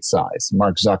call right size.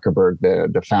 Mark Zuckerberg,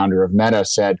 the founder of Meta,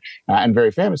 said, and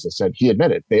very famously said, he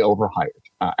admitted they overhired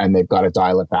and they've got to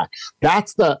dial it back.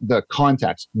 That's the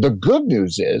context. The good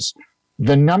news is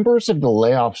the numbers of the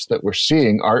layoffs that we're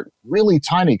seeing are really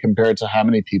tiny compared to how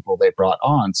many people they brought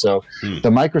on. So the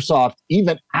Microsoft,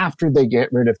 even after they get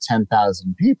rid of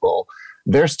 10,000 people,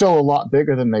 they're still a lot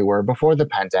bigger than they were before the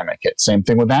pandemic hit. Same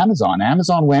thing with Amazon.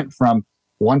 Amazon went from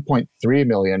 1.3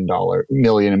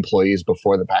 million employees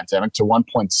before the pandemic to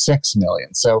 1.6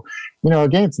 million. So,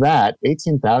 against that,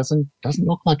 18,000 doesn't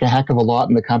look like a heck of a lot,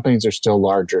 and the companies are still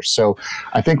larger. So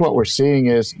I think what we're seeing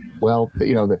is,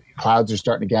 the clouds are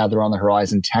starting to gather on the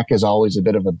horizon. Tech is always a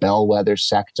bit of a bellwether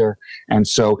sector. And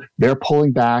so they're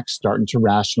pulling back, starting to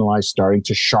rationalize, starting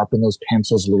to sharpen those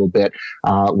pencils a little bit.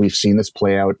 We've seen this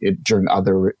play out during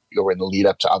or in the lead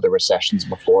up to other recessions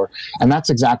before. And that's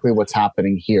exactly what's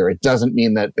happening here. It doesn't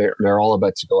mean that they're all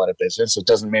about to go out of business. It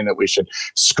doesn't mean that we should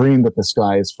scream that the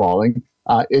sky is falling.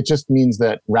 It just means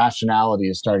that rationality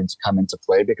is starting to come into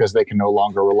play because they can no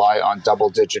longer rely on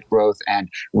double-digit growth and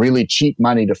really cheap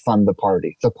money to fund the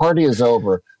party. The party is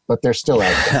over, but they're still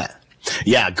out there.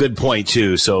 Yeah, good point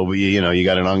too. So you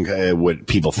got what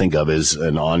people think of as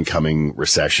an oncoming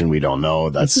recession. We don't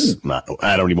know. That's not.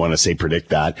 I don't even want to say predict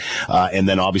that. And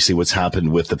then obviously what's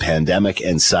happened with the pandemic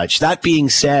and such. That being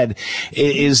said,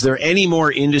 is there any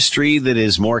more industry that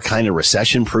is more kind of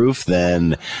recession proof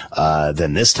than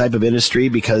this type of industry?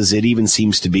 Because it even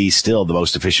seems to be still the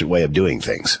most efficient way of doing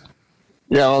things.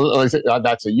 Yeah, well,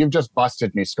 that's it. You've just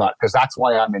busted me, Scott, because that's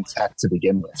why I'm in tech to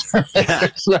begin with.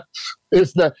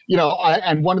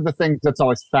 And one of the things that's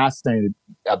always fascinated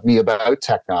me about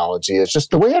technology is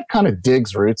just the way it kind of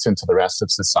digs roots into the rest of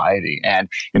society. And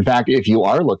in fact, if you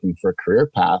are looking for a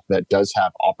career path that does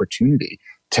have opportunity,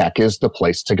 tech is the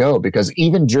place to go, because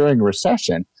even during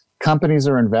recession, companies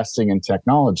are investing in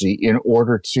technology in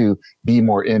order to be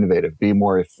more innovative, be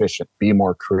more efficient, be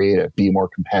more creative, be more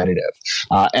competitive.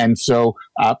 And so,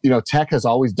 tech has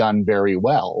always done very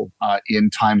well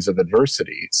in times of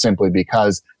adversity, simply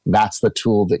because that's the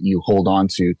tool that you hold on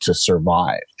to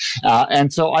survive.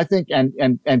 And so I think,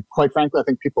 and quite frankly, I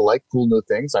think people like cool new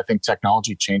things. I think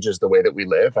technology changes the way that we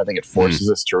live. I think it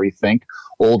forces us to rethink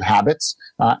old habits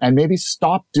and maybe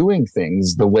stop doing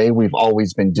things the way we've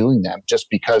always been doing them just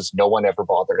because no one ever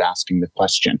bothered asking the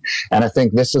question. And I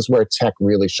think this is where tech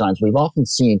really shines. We've often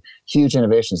seen huge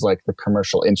innovations like the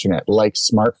commercial internet, like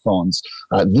smartphones.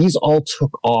 These all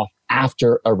took off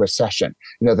after a recession.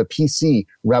 The PC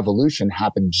revolution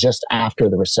happened just after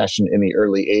the recession in the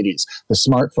early 80s. The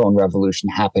smartphone revolution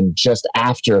happened just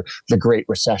after the Great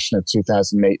Recession of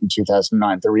 2008 and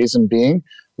 2009. The reason being,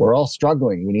 we're all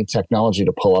struggling. We need technology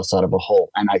to pull us out of a hole.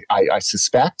 And I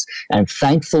suspect, and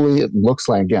thankfully it looks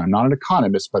like, again, I'm not an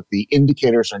economist, but the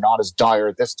indicators are not as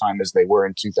dire this time as they were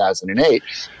in 2008.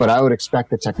 But I would expect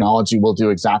that technology will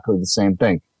do exactly the same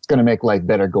thing. It's going to make life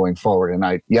better going forward. And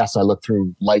I look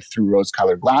through life through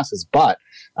rose-colored glasses, but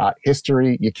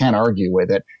history, you can't argue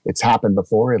with it. It's happened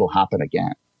before. It'll happen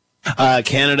again.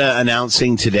 Canada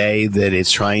announcing today that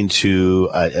it's trying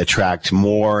to attract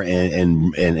more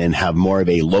and have more of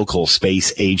a local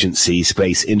space agency,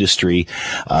 space industry,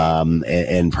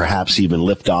 and perhaps even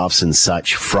liftoffs and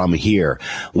such from here.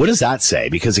 What does that say?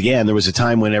 Because again, there was a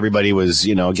time when everybody was,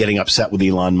 getting upset with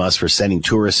Elon Musk for sending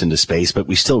tourists into space, but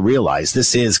we still realize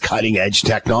this is cutting edge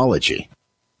technology.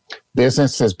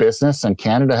 business is business, and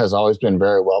Canada has always been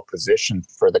very well positioned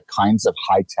for the kinds of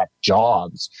high-tech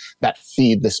jobs that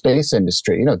feed the space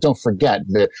industry. You know, don't forget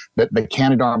that the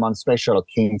Canadarm on the space shuttle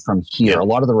came from here. A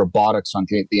lot of the robotics on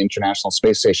the International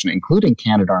Space Station, including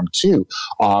Canadarm2,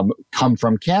 come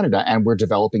from Canada, and we're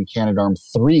developing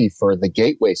Canadarm3 for the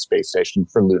Gateway Space Station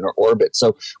for lunar orbit.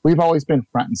 So we've always been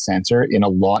front and center in a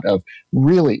lot of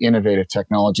really innovative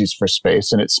technologies for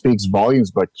space, and it speaks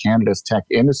volumes about Canada's tech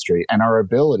industry and our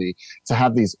ability to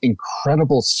have these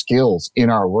incredible skills in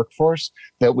our workforce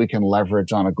that we can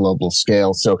leverage on a global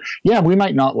scale. So yeah, we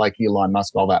might not like Elon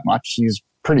Musk all that much. He's a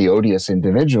pretty odious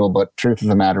individual, but truth of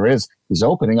the matter is he's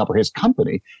opening up, or his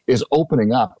company is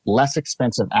opening up, less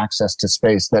expensive access to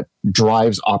space that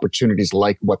drives opportunities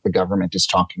like what the government is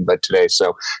talking about today.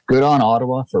 So good on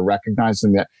Ottawa for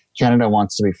recognizing that Canada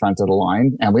wants to be front of the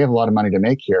line, and we have a lot of money to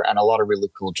make here and a lot of really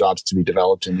cool jobs to be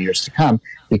developed in the years to come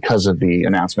because of the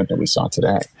announcement that we saw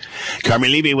today. Carmi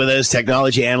Levy with us,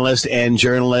 technology analyst and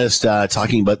journalist,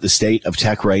 talking about the state of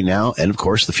tech right now and, of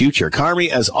course, the future. Carmi,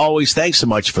 as always, thanks so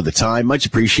much for the time. Much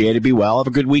appreciated. Be well. Have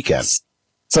a good weekend.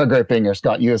 So great being here,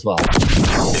 Scott. You as well.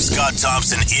 If Scott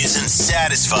Thompson isn't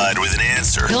satisfied with an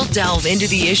answer, He'll delve into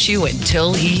the issue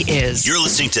until he is. You're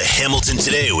listening to Hamilton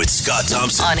Today with Scott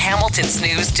Thompson On Hamilton's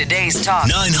News Today's Talk.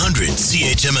 900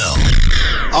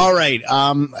 CHML. All right.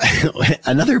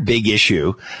 Another big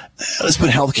issue, let's put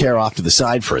healthcare off to the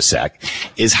side for a sec,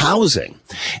 is housing.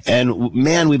 And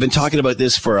man, we've been talking about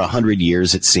this for 100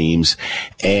 years, it seems,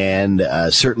 and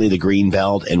certainly the Green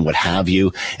Belt and what have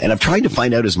you. And I've tried to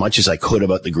find out as much as I could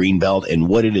about the Green Belt and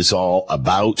what it is all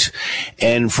about.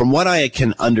 And from what I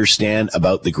can understand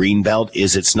about the Green Belt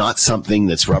is it's not something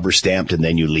that's rubber stamped and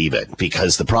then you leave it,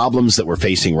 because the problems that we're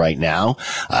facing right now,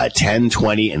 10,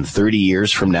 20, and 30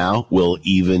 years from now will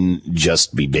even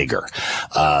just be bigger,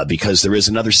 because there is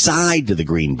another side to the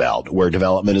Green Belt where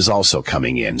development is also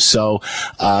coming in. So,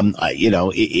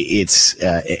 it's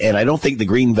and I don't think the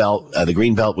Green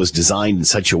Belt was designed in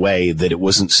such a way that it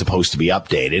wasn't supposed to be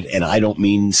updated. And I don't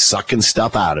mean sucking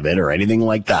stuff out of it or anything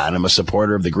like that. I'm a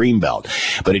supporter of the Green Belt,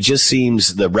 but it just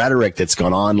seems the rhetoric that's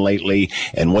gone on lately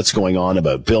and what's going on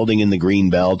about building in the Green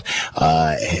Belt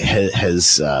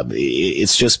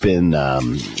it's just been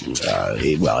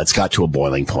it's got to a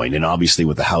boiling point. And obviously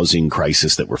with the housing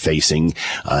crisis that we're facing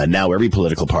now, every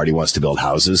political party wants to build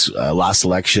houses. Last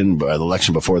election, the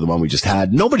election before the one we just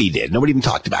had, nobody did. Nobody even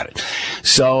talked about it.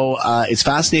 So it's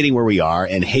fascinating where we are.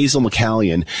 And Hazel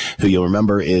McCallion, who you'll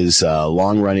remember is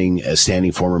long-running,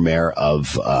 standing former mayor of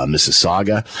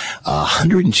Mississauga,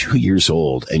 102 years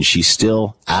old, and she's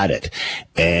still at it.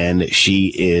 And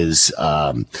she is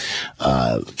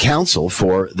counsel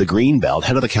for the Green Belt,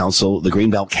 head of the council, the Green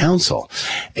Belt Council,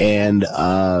 and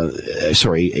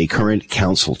a current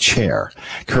council chair.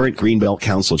 Current Green Belt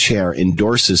Council chair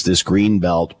endorses this Green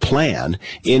Belt plan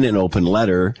in an open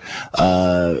letter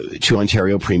to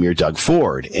Ontario Premier Doug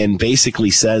Ford, and basically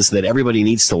says that everybody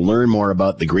needs to learn more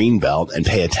about the Green Belt and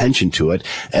pay attention to it,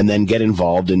 and then get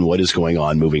involved in what is going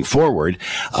on moving forward.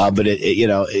 But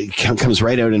it comes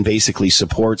right out and basically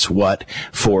supports what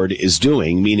Ford is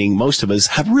doing, meaning most of us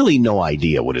have really no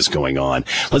idea what is going on.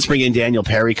 Let's bring in Daniel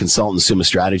Perry, consultant Summa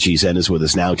Strategies, and is with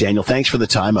us now. Daniel, thanks for the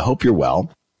time. I hope you're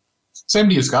well. Same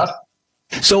to you, Scott.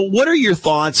 So what are your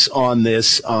thoughts on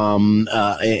this and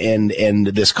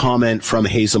this comment from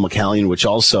Hazel McCallion, which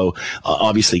also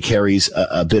obviously carries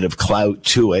a bit of clout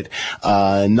to it?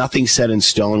 Nothing set in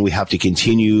stone. We have to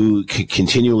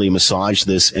continually massage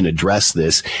this and address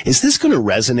this. Is this going to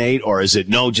resonate, or is it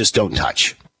no, just don't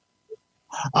touch?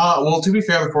 Well, to be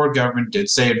fair, the Ford government did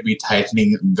say it would be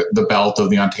tightening the belt of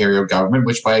the Ontario government,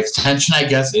 which by extension, I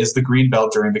guess, is the Green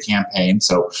Belt during the campaign.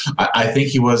 So I think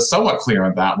he was somewhat clear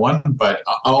on that one. But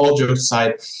all jokes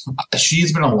aside,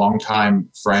 she's been a longtime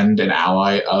friend and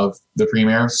ally of the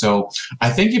Premier. So I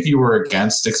think if you were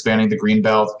against expanding the Green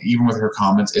Belt, even with her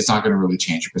comments, it's not going to really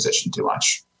change your position too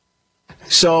much.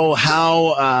 So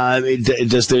how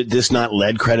does this not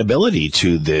lend credibility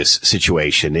to this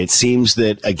situation? It seems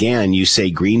that, again, you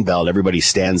say Greenbelt, everybody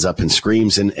stands up and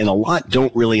screams, and a lot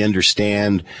don't really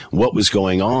understand what was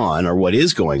going on or what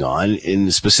is going on. In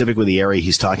specific with the area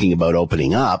he's talking about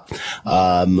opening up,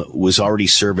 was already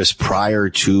serviced prior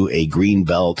to a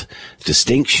Greenbelt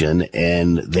distinction,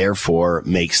 and therefore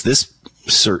makes this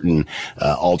certain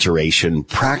alteration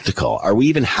practical. Are we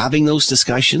even having those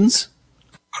discussions?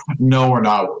 No, we're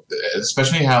not.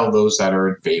 Especially how those that are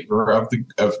in favor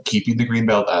of keeping the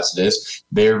Greenbelt as it is,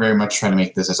 they're very much trying to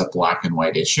make this as a black and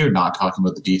white issue, not talking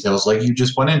about the details like you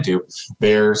just went into.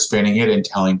 They're spinning it and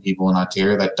telling people in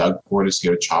Ontario that Doug Ford is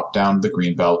here to chop down the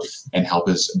Greenbelt and help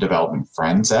his development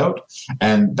friends out.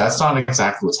 And that's not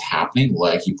exactly what's happening,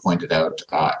 like you pointed out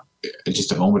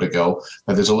just a moment ago,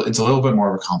 that it's a little bit more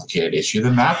of a complicated issue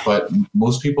than that, but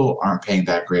most people aren't paying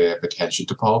that great of attention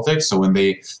to politics. So when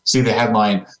they see the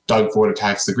headline, Doug Ford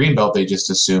attacks the Greenbelt, they just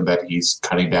assume that he's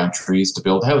cutting down trees to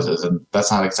build houses, and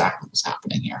that's not exactly what's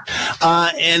happening here.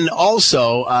 And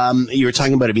also, you were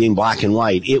talking about it being black and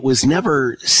white. It was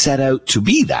never set out to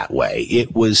be that way.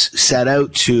 It was set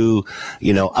out to,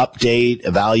 update,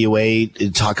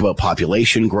 evaluate, talk about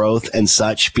population growth and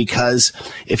such, because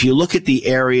if you look at the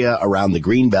area around the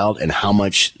Greenbelt and how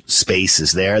much space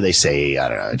is there, they say,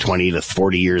 20 to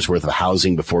 40 years worth of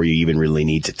housing before you even really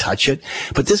need to touch it.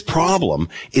 But this problem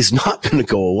is not going to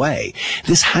go away.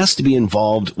 This has to be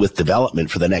involved with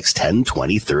development for the next 10,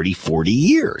 20, 30, 40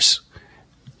 years.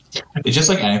 It's just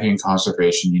like anything in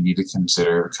conservation, you need to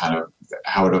consider kind of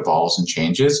how it evolves and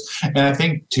changes. And I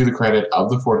think to the credit of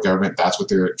the Ford government, that's what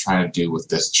they're trying to do with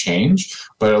this change.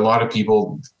 But a lot of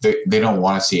people, they don't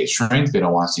want to see it shrink. They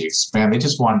don't want to see it expand. They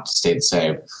just want it to stay the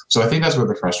same. So I think that's where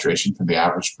the frustration from the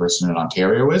average person in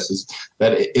Ontario is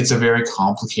that it's a very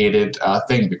complicated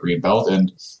thing, the Greenbelt,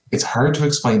 and it's hard to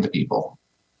explain to people.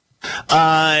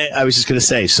 I was just going to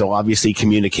say, so obviously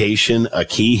communication, a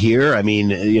key here. I mean,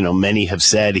 many have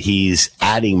said he's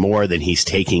adding more than he's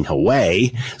taking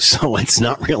away, so it's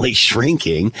not really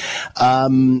shrinking.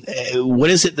 What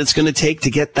is it that's going to take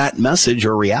to get that message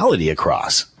or reality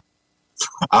across?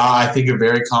 I think a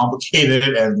very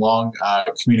complicated and long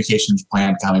communications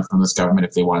plan coming from this government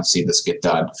if they want to see this get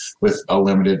done with a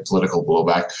limited political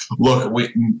blowback. Look,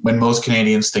 when most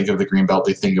Canadians think of the Greenbelt,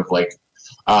 they think of like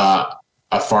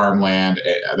a farmland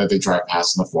that they drive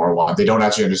past in the 401. They don't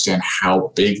actually understand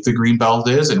how big the Greenbelt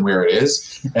is and where it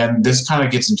is. And this kind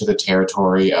of gets into the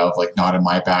territory of like not in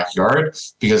my backyard,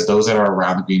 because those that are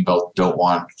around the Greenbelt don't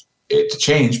want it to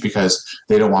change because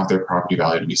they don't want their property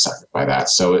value to be suffered by that.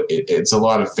 So it's a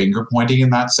lot of finger pointing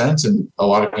in that sense, and a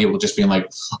lot of people just being like,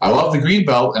 I love the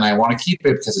Greenbelt and I want to keep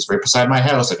it because it's right beside my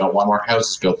house. I don't want more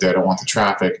houses built there. I don't want the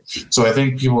traffic. So I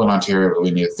think people in Ontario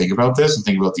really need to think about this and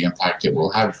think about the impact it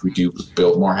will have if we do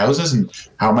build more houses, and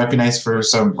how it might be nice for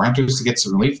some renters to get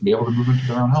some relief and be able to move into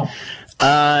their own home.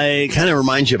 It kind of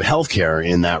reminds you of healthcare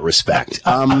in that respect.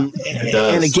 And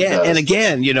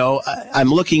again, I'm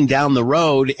looking down the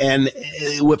road, and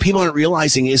what people aren't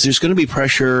realizing is there's going to be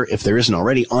pressure, if there isn't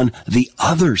already, on the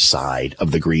other side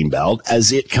of the Greenbelt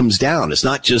as it comes down. It's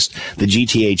not just the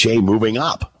GTHA moving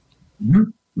up.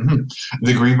 Mm-hmm. Mm-hmm.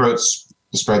 The Greenbelt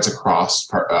spreads across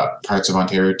parts of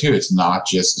Ontario too. It's not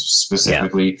just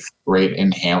specifically right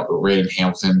in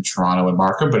Hamilton, Toronto, and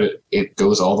Markham, but it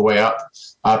goes all the way up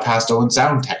past Owen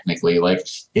Sound, technically. Like,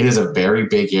 it is a very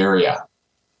big area.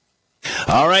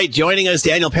 All right, joining us,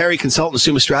 Daniel Perry, consultant,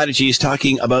 Summa Strategies,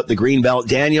 talking about the Greenbelt.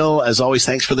 Daniel, as always,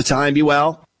 thanks for the time. Be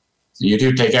well. You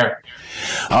too. Take care.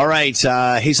 All right.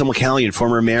 Hazel McCallion,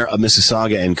 former mayor of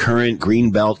Mississauga and current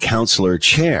Greenbelt Councillor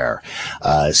Chair,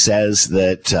 says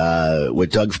that what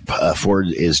Doug Ford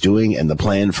is doing and the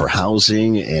plan for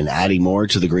housing and adding more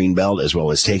to the Greenbelt as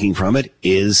well as taking from it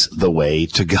is the way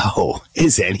to go.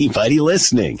 Is anybody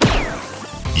listening?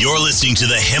 You're listening to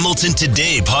the Hamilton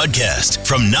Today podcast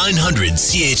from 900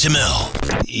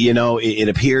 CHML. It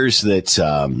appears that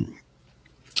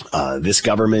this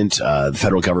government, the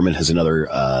federal government, has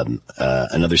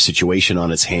another situation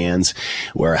on its hands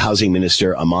where Housing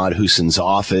Minister Ahmad Hussein's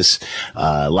office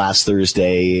last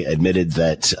Thursday admitted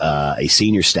that a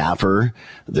senior staffer,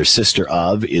 their sister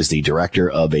of, is the director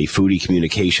of a foodie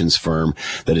communications firm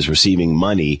that is receiving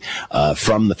money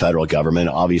from the federal government.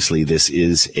 Obviously, this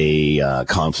is a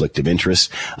conflict of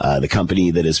interest. The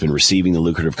company that has been receiving the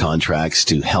lucrative contracts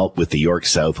to help with the York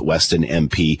South Weston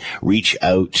MP reach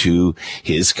out to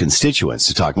his constituents.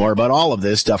 To talk more about all of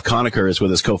this, Duff Conacher is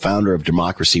with us, co-founder of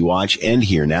Democracy Watch, and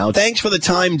Here Now. Thanks for the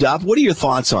time, Duff. What are your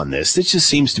thoughts on this? This just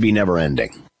seems to be never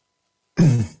ending.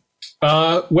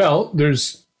 Well,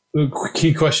 there's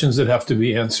key questions that have to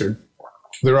be answered.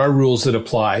 There are rules that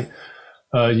apply.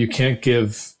 You can't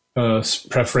give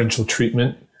preferential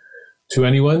treatment to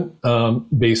anyone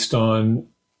based on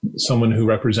someone who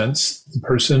represents the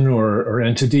person or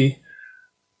entity.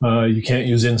 You can't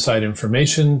use inside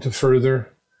information to further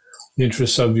the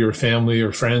interests of your family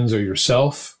or friends or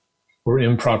yourself, or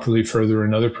improperly further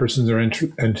another person's or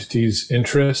entity's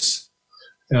interests.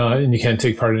 And you can't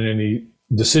take part in any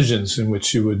decisions in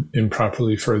which you would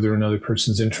improperly further another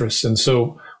person's interests. And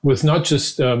so with not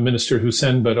just Minister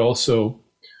Hussen, but also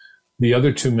the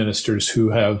other two ministers who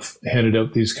have handed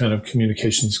out these kind of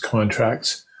communications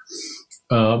contracts,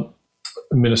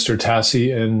 Minister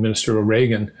Tassi and Minister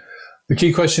O'Regan, the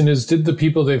key question is, did the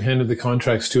people they've handed the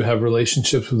contracts to have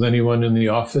relationships with anyone in the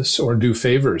office or do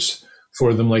favors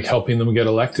for them, like helping them get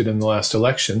elected in the last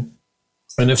election?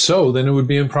 And if so, then it would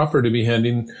be improper to be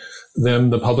handing them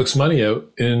the public's money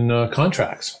out in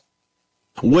contracts.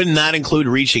 Wouldn't that include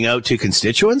reaching out to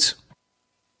constituents?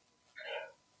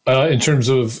 In terms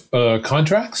of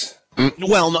contracts?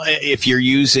 Well, no, if you're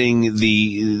using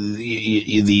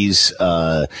these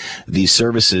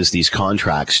services, these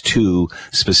contracts to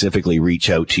specifically reach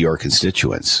out to your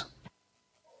constituents.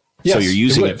 Yes, so you're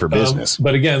using it for business.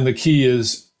 But again, the key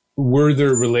is, were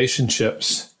there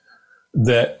relationships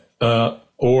that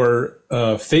or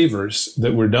favors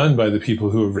that were done by the people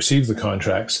who have received the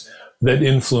contracts that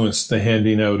influenced the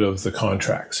handing out of the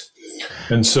contracts?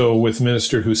 And so with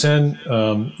Minister Hussen,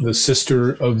 the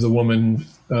sister of the woman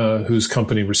whose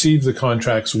company received the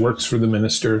contracts works for the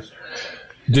minister.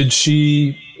 Did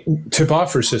she tip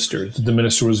off her sister? The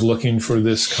minister was looking for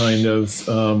this kind of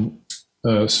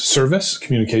service,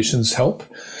 communications help.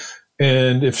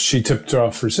 And if she tipped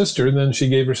off her sister, then she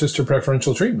gave her sister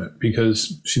preferential treatment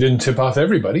because she didn't tip off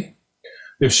everybody.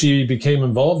 If she became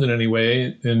involved in any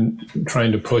way in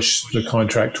trying to push the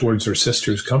contract towards her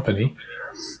sister's company,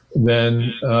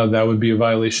 then that would be a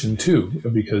violation too,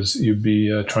 because you'd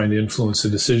be trying to influence a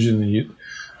decision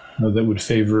that would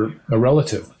favor a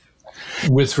relative.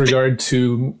 With regard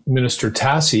to Minister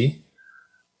Tassi,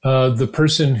 the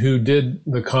person who did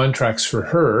the contracts for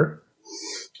her,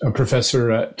 a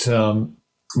professor at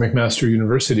McMaster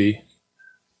University,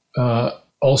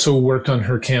 also worked on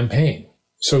her campaign.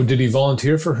 So did he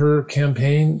volunteer for her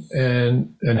campaign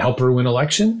and help her win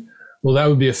election? Well, that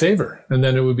would be a favor. And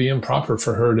then it would be improper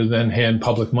for her to then hand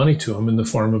public money to him in the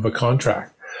form of a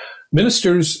contract.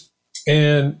 Ministers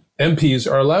and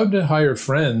MPs are allowed to hire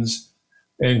friends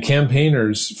and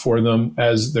campaigners for them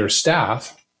as their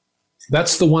staff.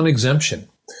 That's the one exemption.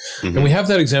 Mm-hmm. And we have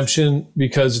that exemption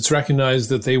because it's recognized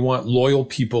that they want loyal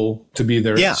people to be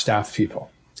their staff people.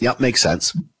 Yep, makes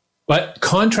sense. But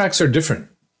contracts are different.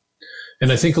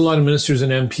 And I think a lot of ministers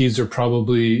and MPs are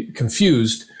probably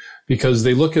confused because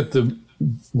they look at the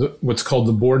what's called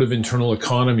the Board of Internal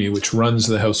Economy, which runs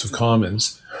the House of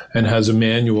Commons and has a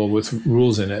manual with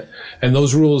rules in it. And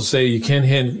those rules say you can't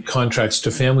hand contracts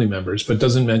to family members, but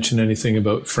doesn't mention anything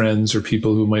about friends or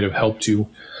people who might have helped you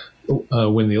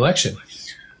win the election.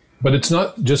 But it's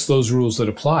not just those rules that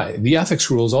apply. The ethics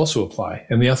rules also apply.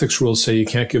 And the ethics rules say you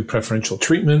can't give preferential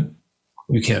treatment.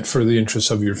 You can't further the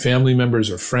interests of your family members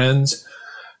or friends.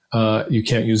 You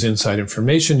can't use inside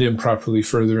information to improperly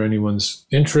further anyone's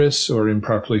interests or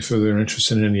improperly further their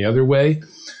interests in any other way.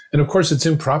 And of course, it's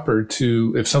improper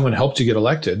to, if someone helped you get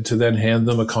elected, to then hand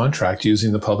them a contract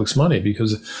using the public's money,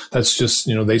 because that's just,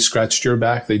 they scratched your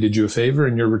back, they did you a favor,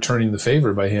 and you're returning the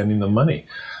favor by handing them money.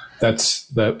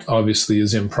 That obviously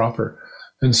is improper.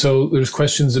 And so there's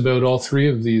questions about all three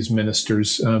of these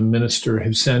ministers, Minister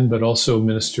Hussen, but also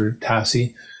Minister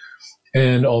Tassi,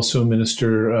 and also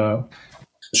Minister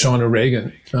Sean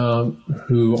O'Regan,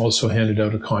 who also handed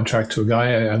out a contract to a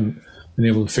guy. I haven't been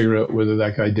able to figure out whether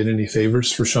that guy did any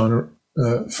favors for Seamus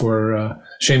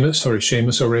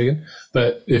O'Regan.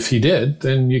 But if he did,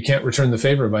 then you can't return the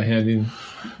favor by handing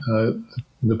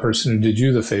the person who did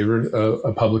you the favor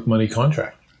a public money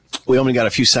contract. We only got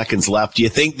a few seconds left. Do you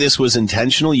think this was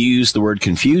intentional? You used the word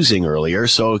confusing earlier,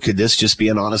 so could this just be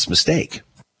an honest mistake?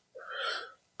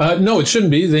 No, it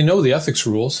shouldn't be. They know the ethics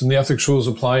rules, and the ethics rules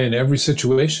apply in every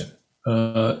situation.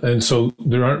 And so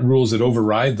there aren't rules that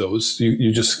override those.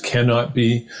 You just cannot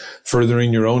be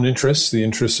furthering your own interests, the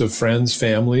interests of friends,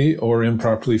 family, or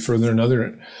improperly further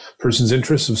another person's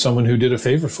interests of someone who did a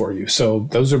favor for you. So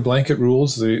those are blanket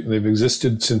rules. They've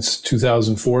existed since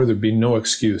 2004. There'd be no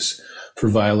excuse for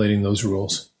violating those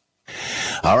rules.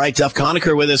 All right, Duff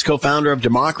Conacher with us, co-founder of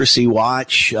Democracy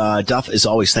Watch. Duff, as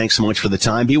always, thanks so much for the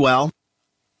time. Be well.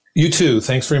 You too.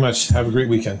 Thanks very much. Have a great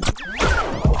weekend.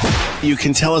 You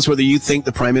can tell us whether you think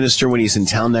the Prime Minister, when he's in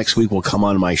town next week, will come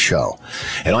on my show.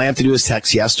 And all you have to do is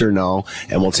text yes or no,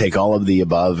 and we'll take all of the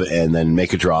above and then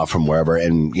make a draw from wherever.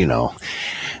 And,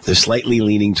 they're slightly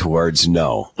leaning towards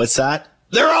no. What's that?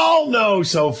 They're all no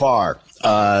so far.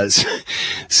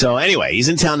 So anyway, he's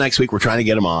in town next week. We're trying to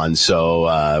get him on. So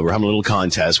we're having a little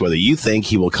contest whether you think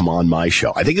he will come on my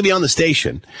show. I think he'll be on the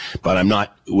station, but I'm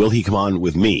not. Will he come on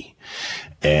with me?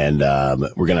 And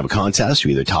we're going to have a contest.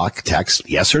 You either text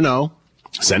yes or no,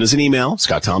 Send us an email,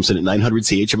 Scott Thompson at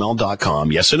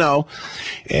 900CHML.com, yes or no,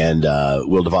 and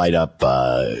we'll divide up,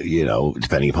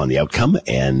 depending upon the outcome,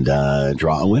 and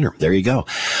draw a winner. There you go.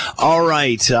 All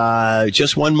right,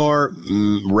 just one more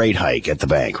rate hike at the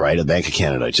bank, right? At the Bank of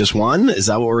Canada. Just one? Is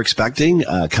that what we're expecting?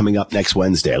 Coming up next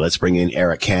Wednesday. Let's bring in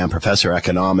Eric Kam, Professor of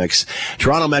Economics,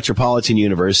 Toronto Metropolitan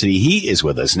University. He is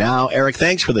with us now. Eric,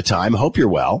 thanks for the time. Hope you're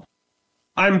well.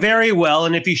 I'm very well,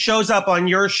 and if he shows up on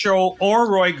your show or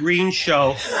Roy Green's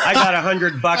show, I got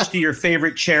 $100 to your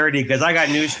favorite charity, because I got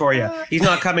news for you. He's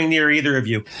not coming near either of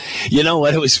you. You know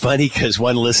what? It was funny because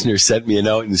one listener sent me a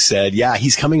note and said, yeah,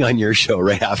 he's coming on your show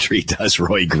right after he does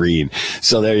Roy Green.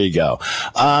 So there you go.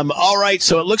 All right.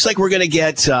 So it looks like we're going to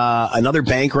get another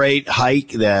bank rate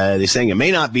hike. They're saying it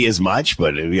may not be as much,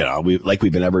 but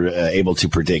we've been ever able to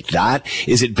predict that.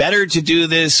 Is it better to do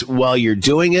this while you're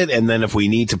doing it, and then if we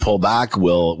need to pull back,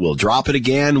 we'll drop it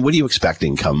again? What are you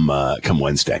expecting come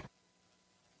Wednesday?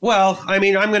 Well, I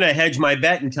mean, I'm going to hedge my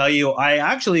bet and tell you I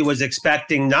actually was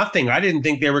expecting nothing. I didn't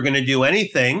think they were going to do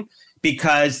anything,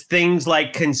 because things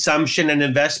like consumption and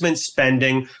investment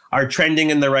spending are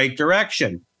trending in the right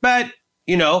direction. But,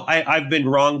 I've been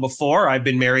wrong before. I've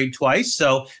been married twice.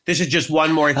 So this is just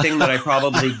one more thing that I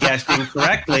probably guessed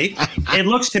incorrectly. It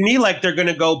looks to me like they're going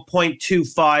to go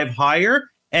 0.25 higher.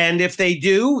 And if they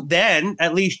do, then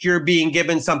at least you're being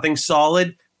given something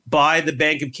solid by the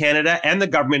Bank of Canada and the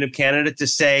Government of Canada to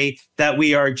say that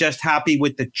we are just happy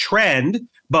with the trend,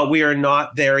 but we are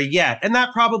not there yet. And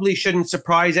that probably shouldn't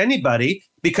surprise anybody,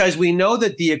 because we know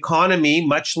that the economy,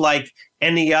 much like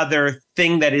any other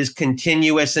thing that is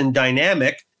continuous and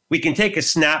dynamic, we can take a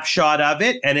snapshot of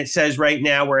it and it says right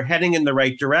now we're heading in the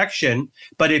right direction.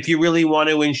 But if you really want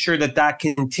to ensure that that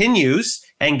continues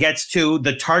and gets to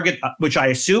the target, which I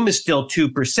assume is still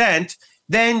 2%,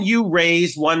 then you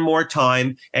raise one more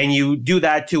time, and you do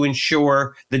that to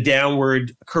ensure the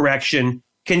downward correction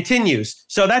continues.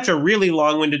 So that's a really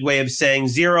long-winded way of saying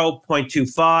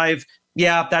 0.25.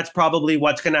 Yeah, that's probably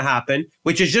what's going to happen,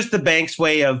 which is just the bank's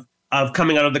way of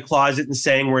coming out of the closet and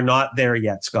saying we're not there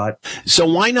yet, Scott. So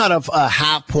why not a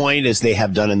half point as they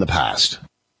have done in the past?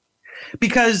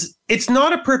 Because it's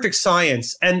not a perfect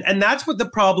science. And that's what the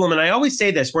problem. And I always say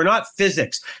this, we're not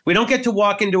physics. We don't get to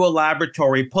walk into a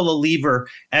laboratory, pull a lever,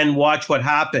 and watch what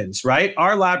happens, right?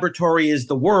 Our laboratory is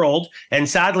the world. And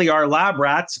sadly, our lab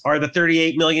rats are the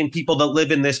 38 million people that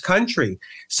live in this country.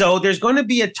 So there's going to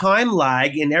be a time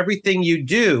lag in everything you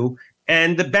do.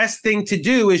 And the best thing to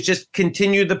do is just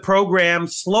continue the program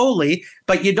slowly,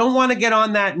 but you don't want to get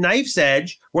on that knife's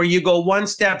edge where you go one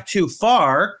step too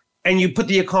far and you put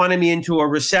the economy into a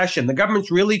recession. The government's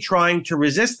really trying to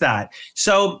resist that.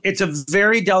 So it's a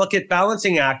very delicate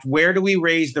balancing act. Where do we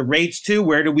raise the rates to?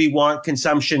 Where do we want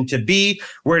consumption to be?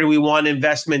 Where do we want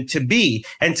investment to be?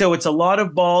 And so it's a lot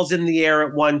of balls in the air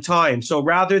at one time. So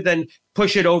rather than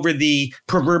push it over the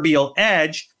proverbial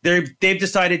edge, they've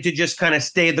decided to just kind of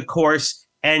stay the course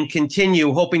and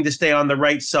continue, hoping to stay on the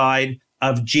right side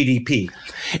of GDP.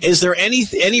 Is there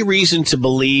any reason to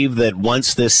believe that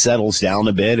once this settles down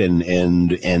a bit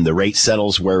and the rate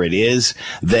settles where it is,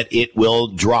 that it will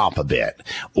drop a bit?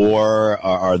 Or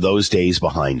are those days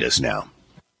behind us now?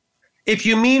 If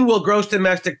you mean will gross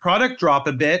domestic product drop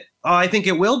a bit, I think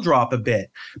it will drop a bit.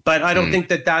 But I don't think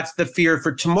that that's the fear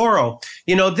for tomorrow.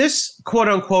 This quote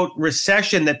unquote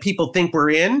recession that people think we're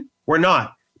in, we're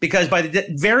not. Because by the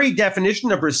very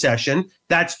definition of recession,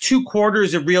 that's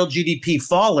 2/4 of real GDP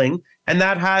falling, and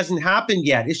that hasn't happened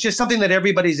yet. It's just something that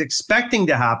everybody's expecting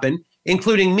to happen,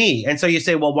 including me. And so you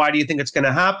say, well, why do you think it's going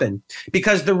to happen?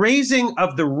 Because the raising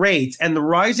of the rates and the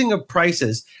rising of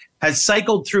prices has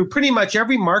cycled through pretty much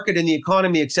every market in the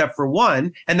economy except for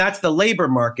one, and that's the labor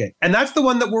market. And that's the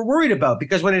one that we're worried about,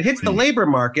 because when it hits the labor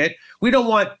market, we don't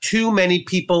want too many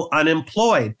people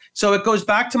unemployed. So it goes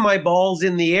back to my balls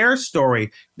in the air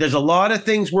story. There's a lot of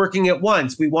things working at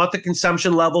once. We want the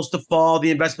consumption levels to fall,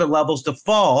 the investment levels to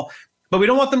fall, but we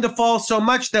don't want them to fall so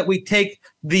much that we take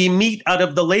the meat out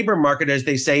of the labor market, as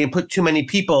they say, and put too many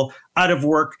people out of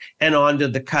work and onto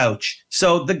the couch.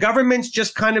 So the government's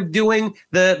just kind of doing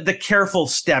the careful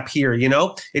step here,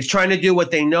 It's trying to do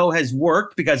what they know has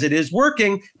worked because it is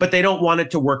working, but they don't want it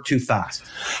to work too fast.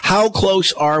 How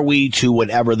close are we to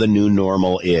whatever the new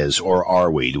normal is, or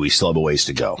are we? Do we still have a ways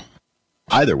to go?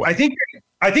 Either way.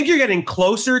 I think you're getting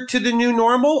closer to the new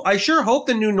normal. I sure hope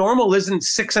the new normal isn't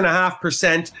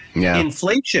 6.5%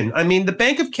 inflation. I mean, the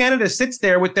Bank of Canada sits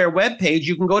there with their webpage.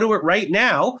 You can go to it right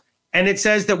now, and it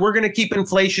says that we're going to keep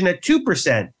inflation at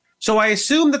 2%. So I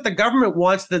assume that the government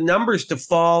wants the numbers to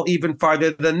fall even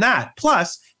farther than that.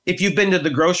 Plus, if you've been to the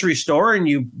grocery store and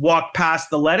you walk past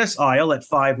the lettuce aisle at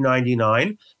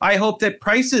 $5.99, I hope that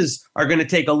prices are going to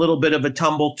take a little bit of a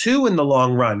tumble too in the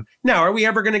long run. Now, are we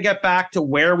ever going to get back to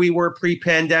where we were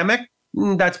pre-pandemic?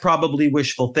 That's probably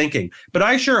wishful thinking. But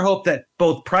I sure hope that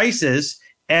both prices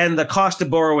and the cost of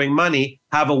borrowing money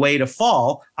have a way to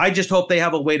fall. I just hope they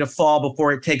have a way to fall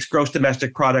before it takes gross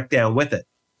domestic product down with it.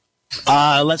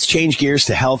 Let's change gears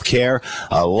to healthcare.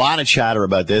 A lot of chatter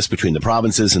about this between the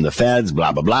provinces and the feds,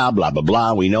 blah, blah, blah, blah, blah,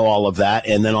 blah. We know all of that.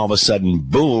 And then all of a sudden,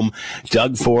 boom,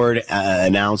 Doug Ford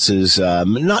announces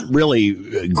not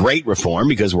really great reform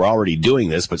because we're already doing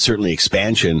this, but certainly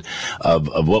expansion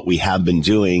of what we have been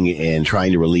doing and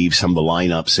trying to relieve some of the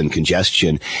lineups and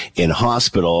congestion in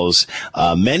hospitals.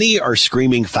 Many are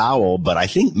screaming foul, but I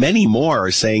think many more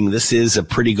are saying this is a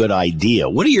pretty good idea.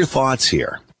 What are your thoughts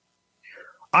here?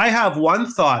 I have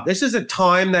one thought. This is a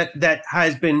time that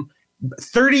has been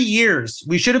 30 years.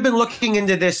 We should have been looking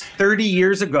into this 30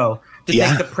 years ago to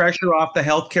take the pressure off the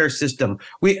healthcare system.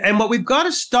 What we've got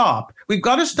to stop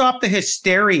the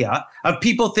hysteria of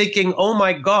people thinking, oh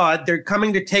my God, they're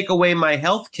coming to take away my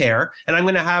healthcare and I'm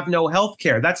going to have no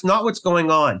healthcare. That's not what's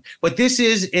going on. What this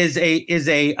is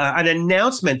an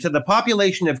announcement to the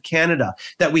population of Canada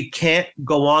that we can't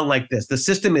go on like this. The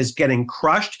system is getting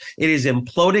crushed. It is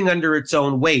imploding under its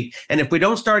own weight. And if we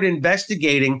don't start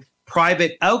investigating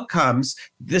private outcomes,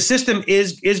 the system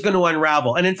is going to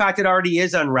unravel. And in fact, it already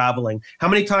is unraveling. How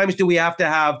many times do we have to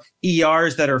have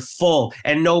ERs that are full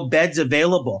and no beds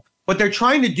available? What they're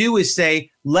trying to do is say,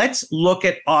 let's look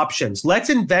at options. Let's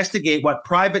investigate what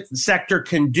private sector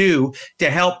can do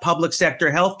to help public sector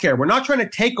healthcare. We're not trying to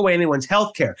take away anyone's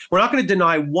healthcare. We're not going to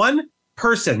deny one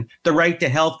person the right to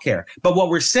healthcare. But what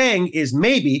we're saying is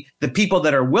maybe the people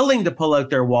that are willing to pull out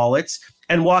their wallets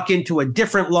and walk into a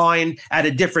different line at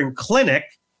a different clinic,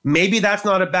 maybe that's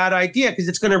not a bad idea because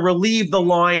it's going to relieve the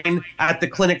line at the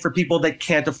clinic for people that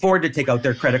can't afford to take out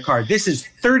their credit card. This is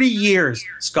 30 years,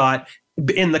 Scott,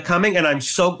 in the coming, and I'm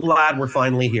so glad we're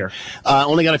finally here.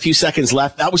 Only got a few seconds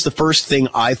left. That was the first thing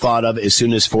I thought of as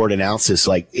soon as Ford announced this.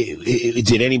 Like,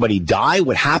 did anybody die?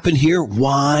 What happened here?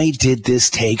 Why did this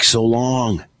take so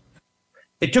long?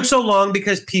 It took so long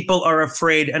because people are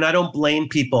afraid, and I don't blame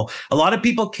people. A lot of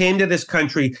people came to this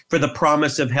country for the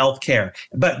promise of healthcare,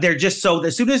 but they're just so,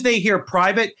 as soon as they hear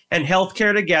private and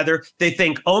healthcare together, they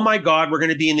think, oh my God, we're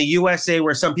going to be in the USA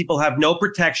where some people have no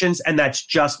protections, and that's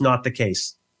just not the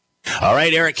case. All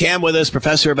right, Eric Kam with us,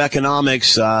 professor of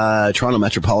economics, Toronto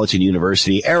Metropolitan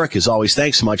University. Eric, as always,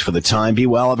 thanks so much for the time. Be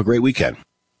well. Have a great weekend.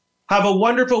 Have a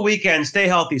wonderful weekend. Stay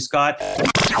healthy, Scott.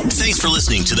 Thanks for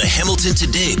listening to the Hamilton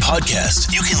Today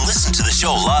podcast. You can listen to the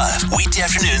show live weekday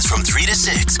afternoons from 3 to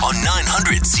 6 on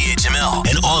 900 CHML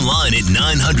and online at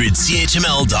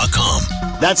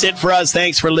 900CHML.com. That's it for us.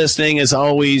 Thanks for listening. As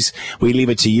always, we leave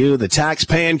it to you, the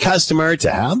tax-paying customer,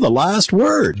 to have the last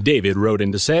word. David wrote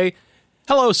in to say,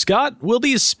 hello, Scott. Will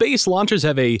these space launchers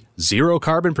have a zero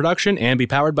carbon production and be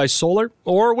powered by solar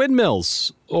or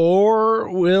windmills? Or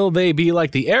will they be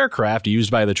like the aircraft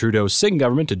used by the Trudeau Singh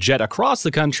government to jet across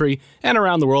the country and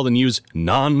around the world and use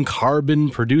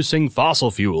non-carbon producing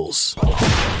fossil fuels?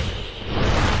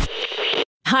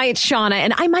 Hi, it's Shauna,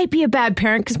 and I might be a bad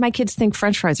parent because my kids think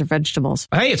French fries are vegetables.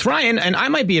 Hey, it's Ryan, and I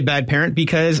might be a bad parent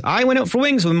because I went out for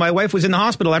wings when my wife was in the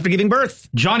hospital after giving birth.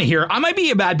 Johnny here. I might be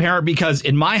a bad parent because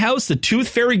in my house, the tooth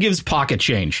fairy gives pocket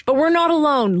change. But we're not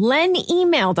alone. Len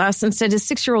emailed us and said his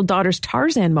 6-year-old daughter's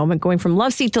Tarzan moment going from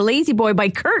love seat to lazy boy by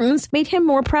curtains made him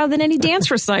more proud than any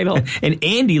dance recital. And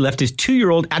Andy left his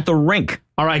 2-year-old at the rink.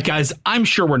 All right, guys, I'm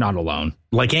sure we're not alone.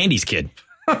 Like Andy's kid.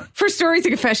 For stories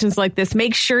and confessions like this,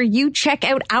 make sure you check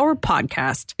out our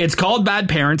podcast. It's called Bad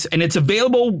Parents, and it's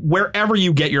available wherever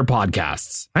you get your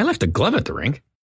podcasts. I left a glove at the rink.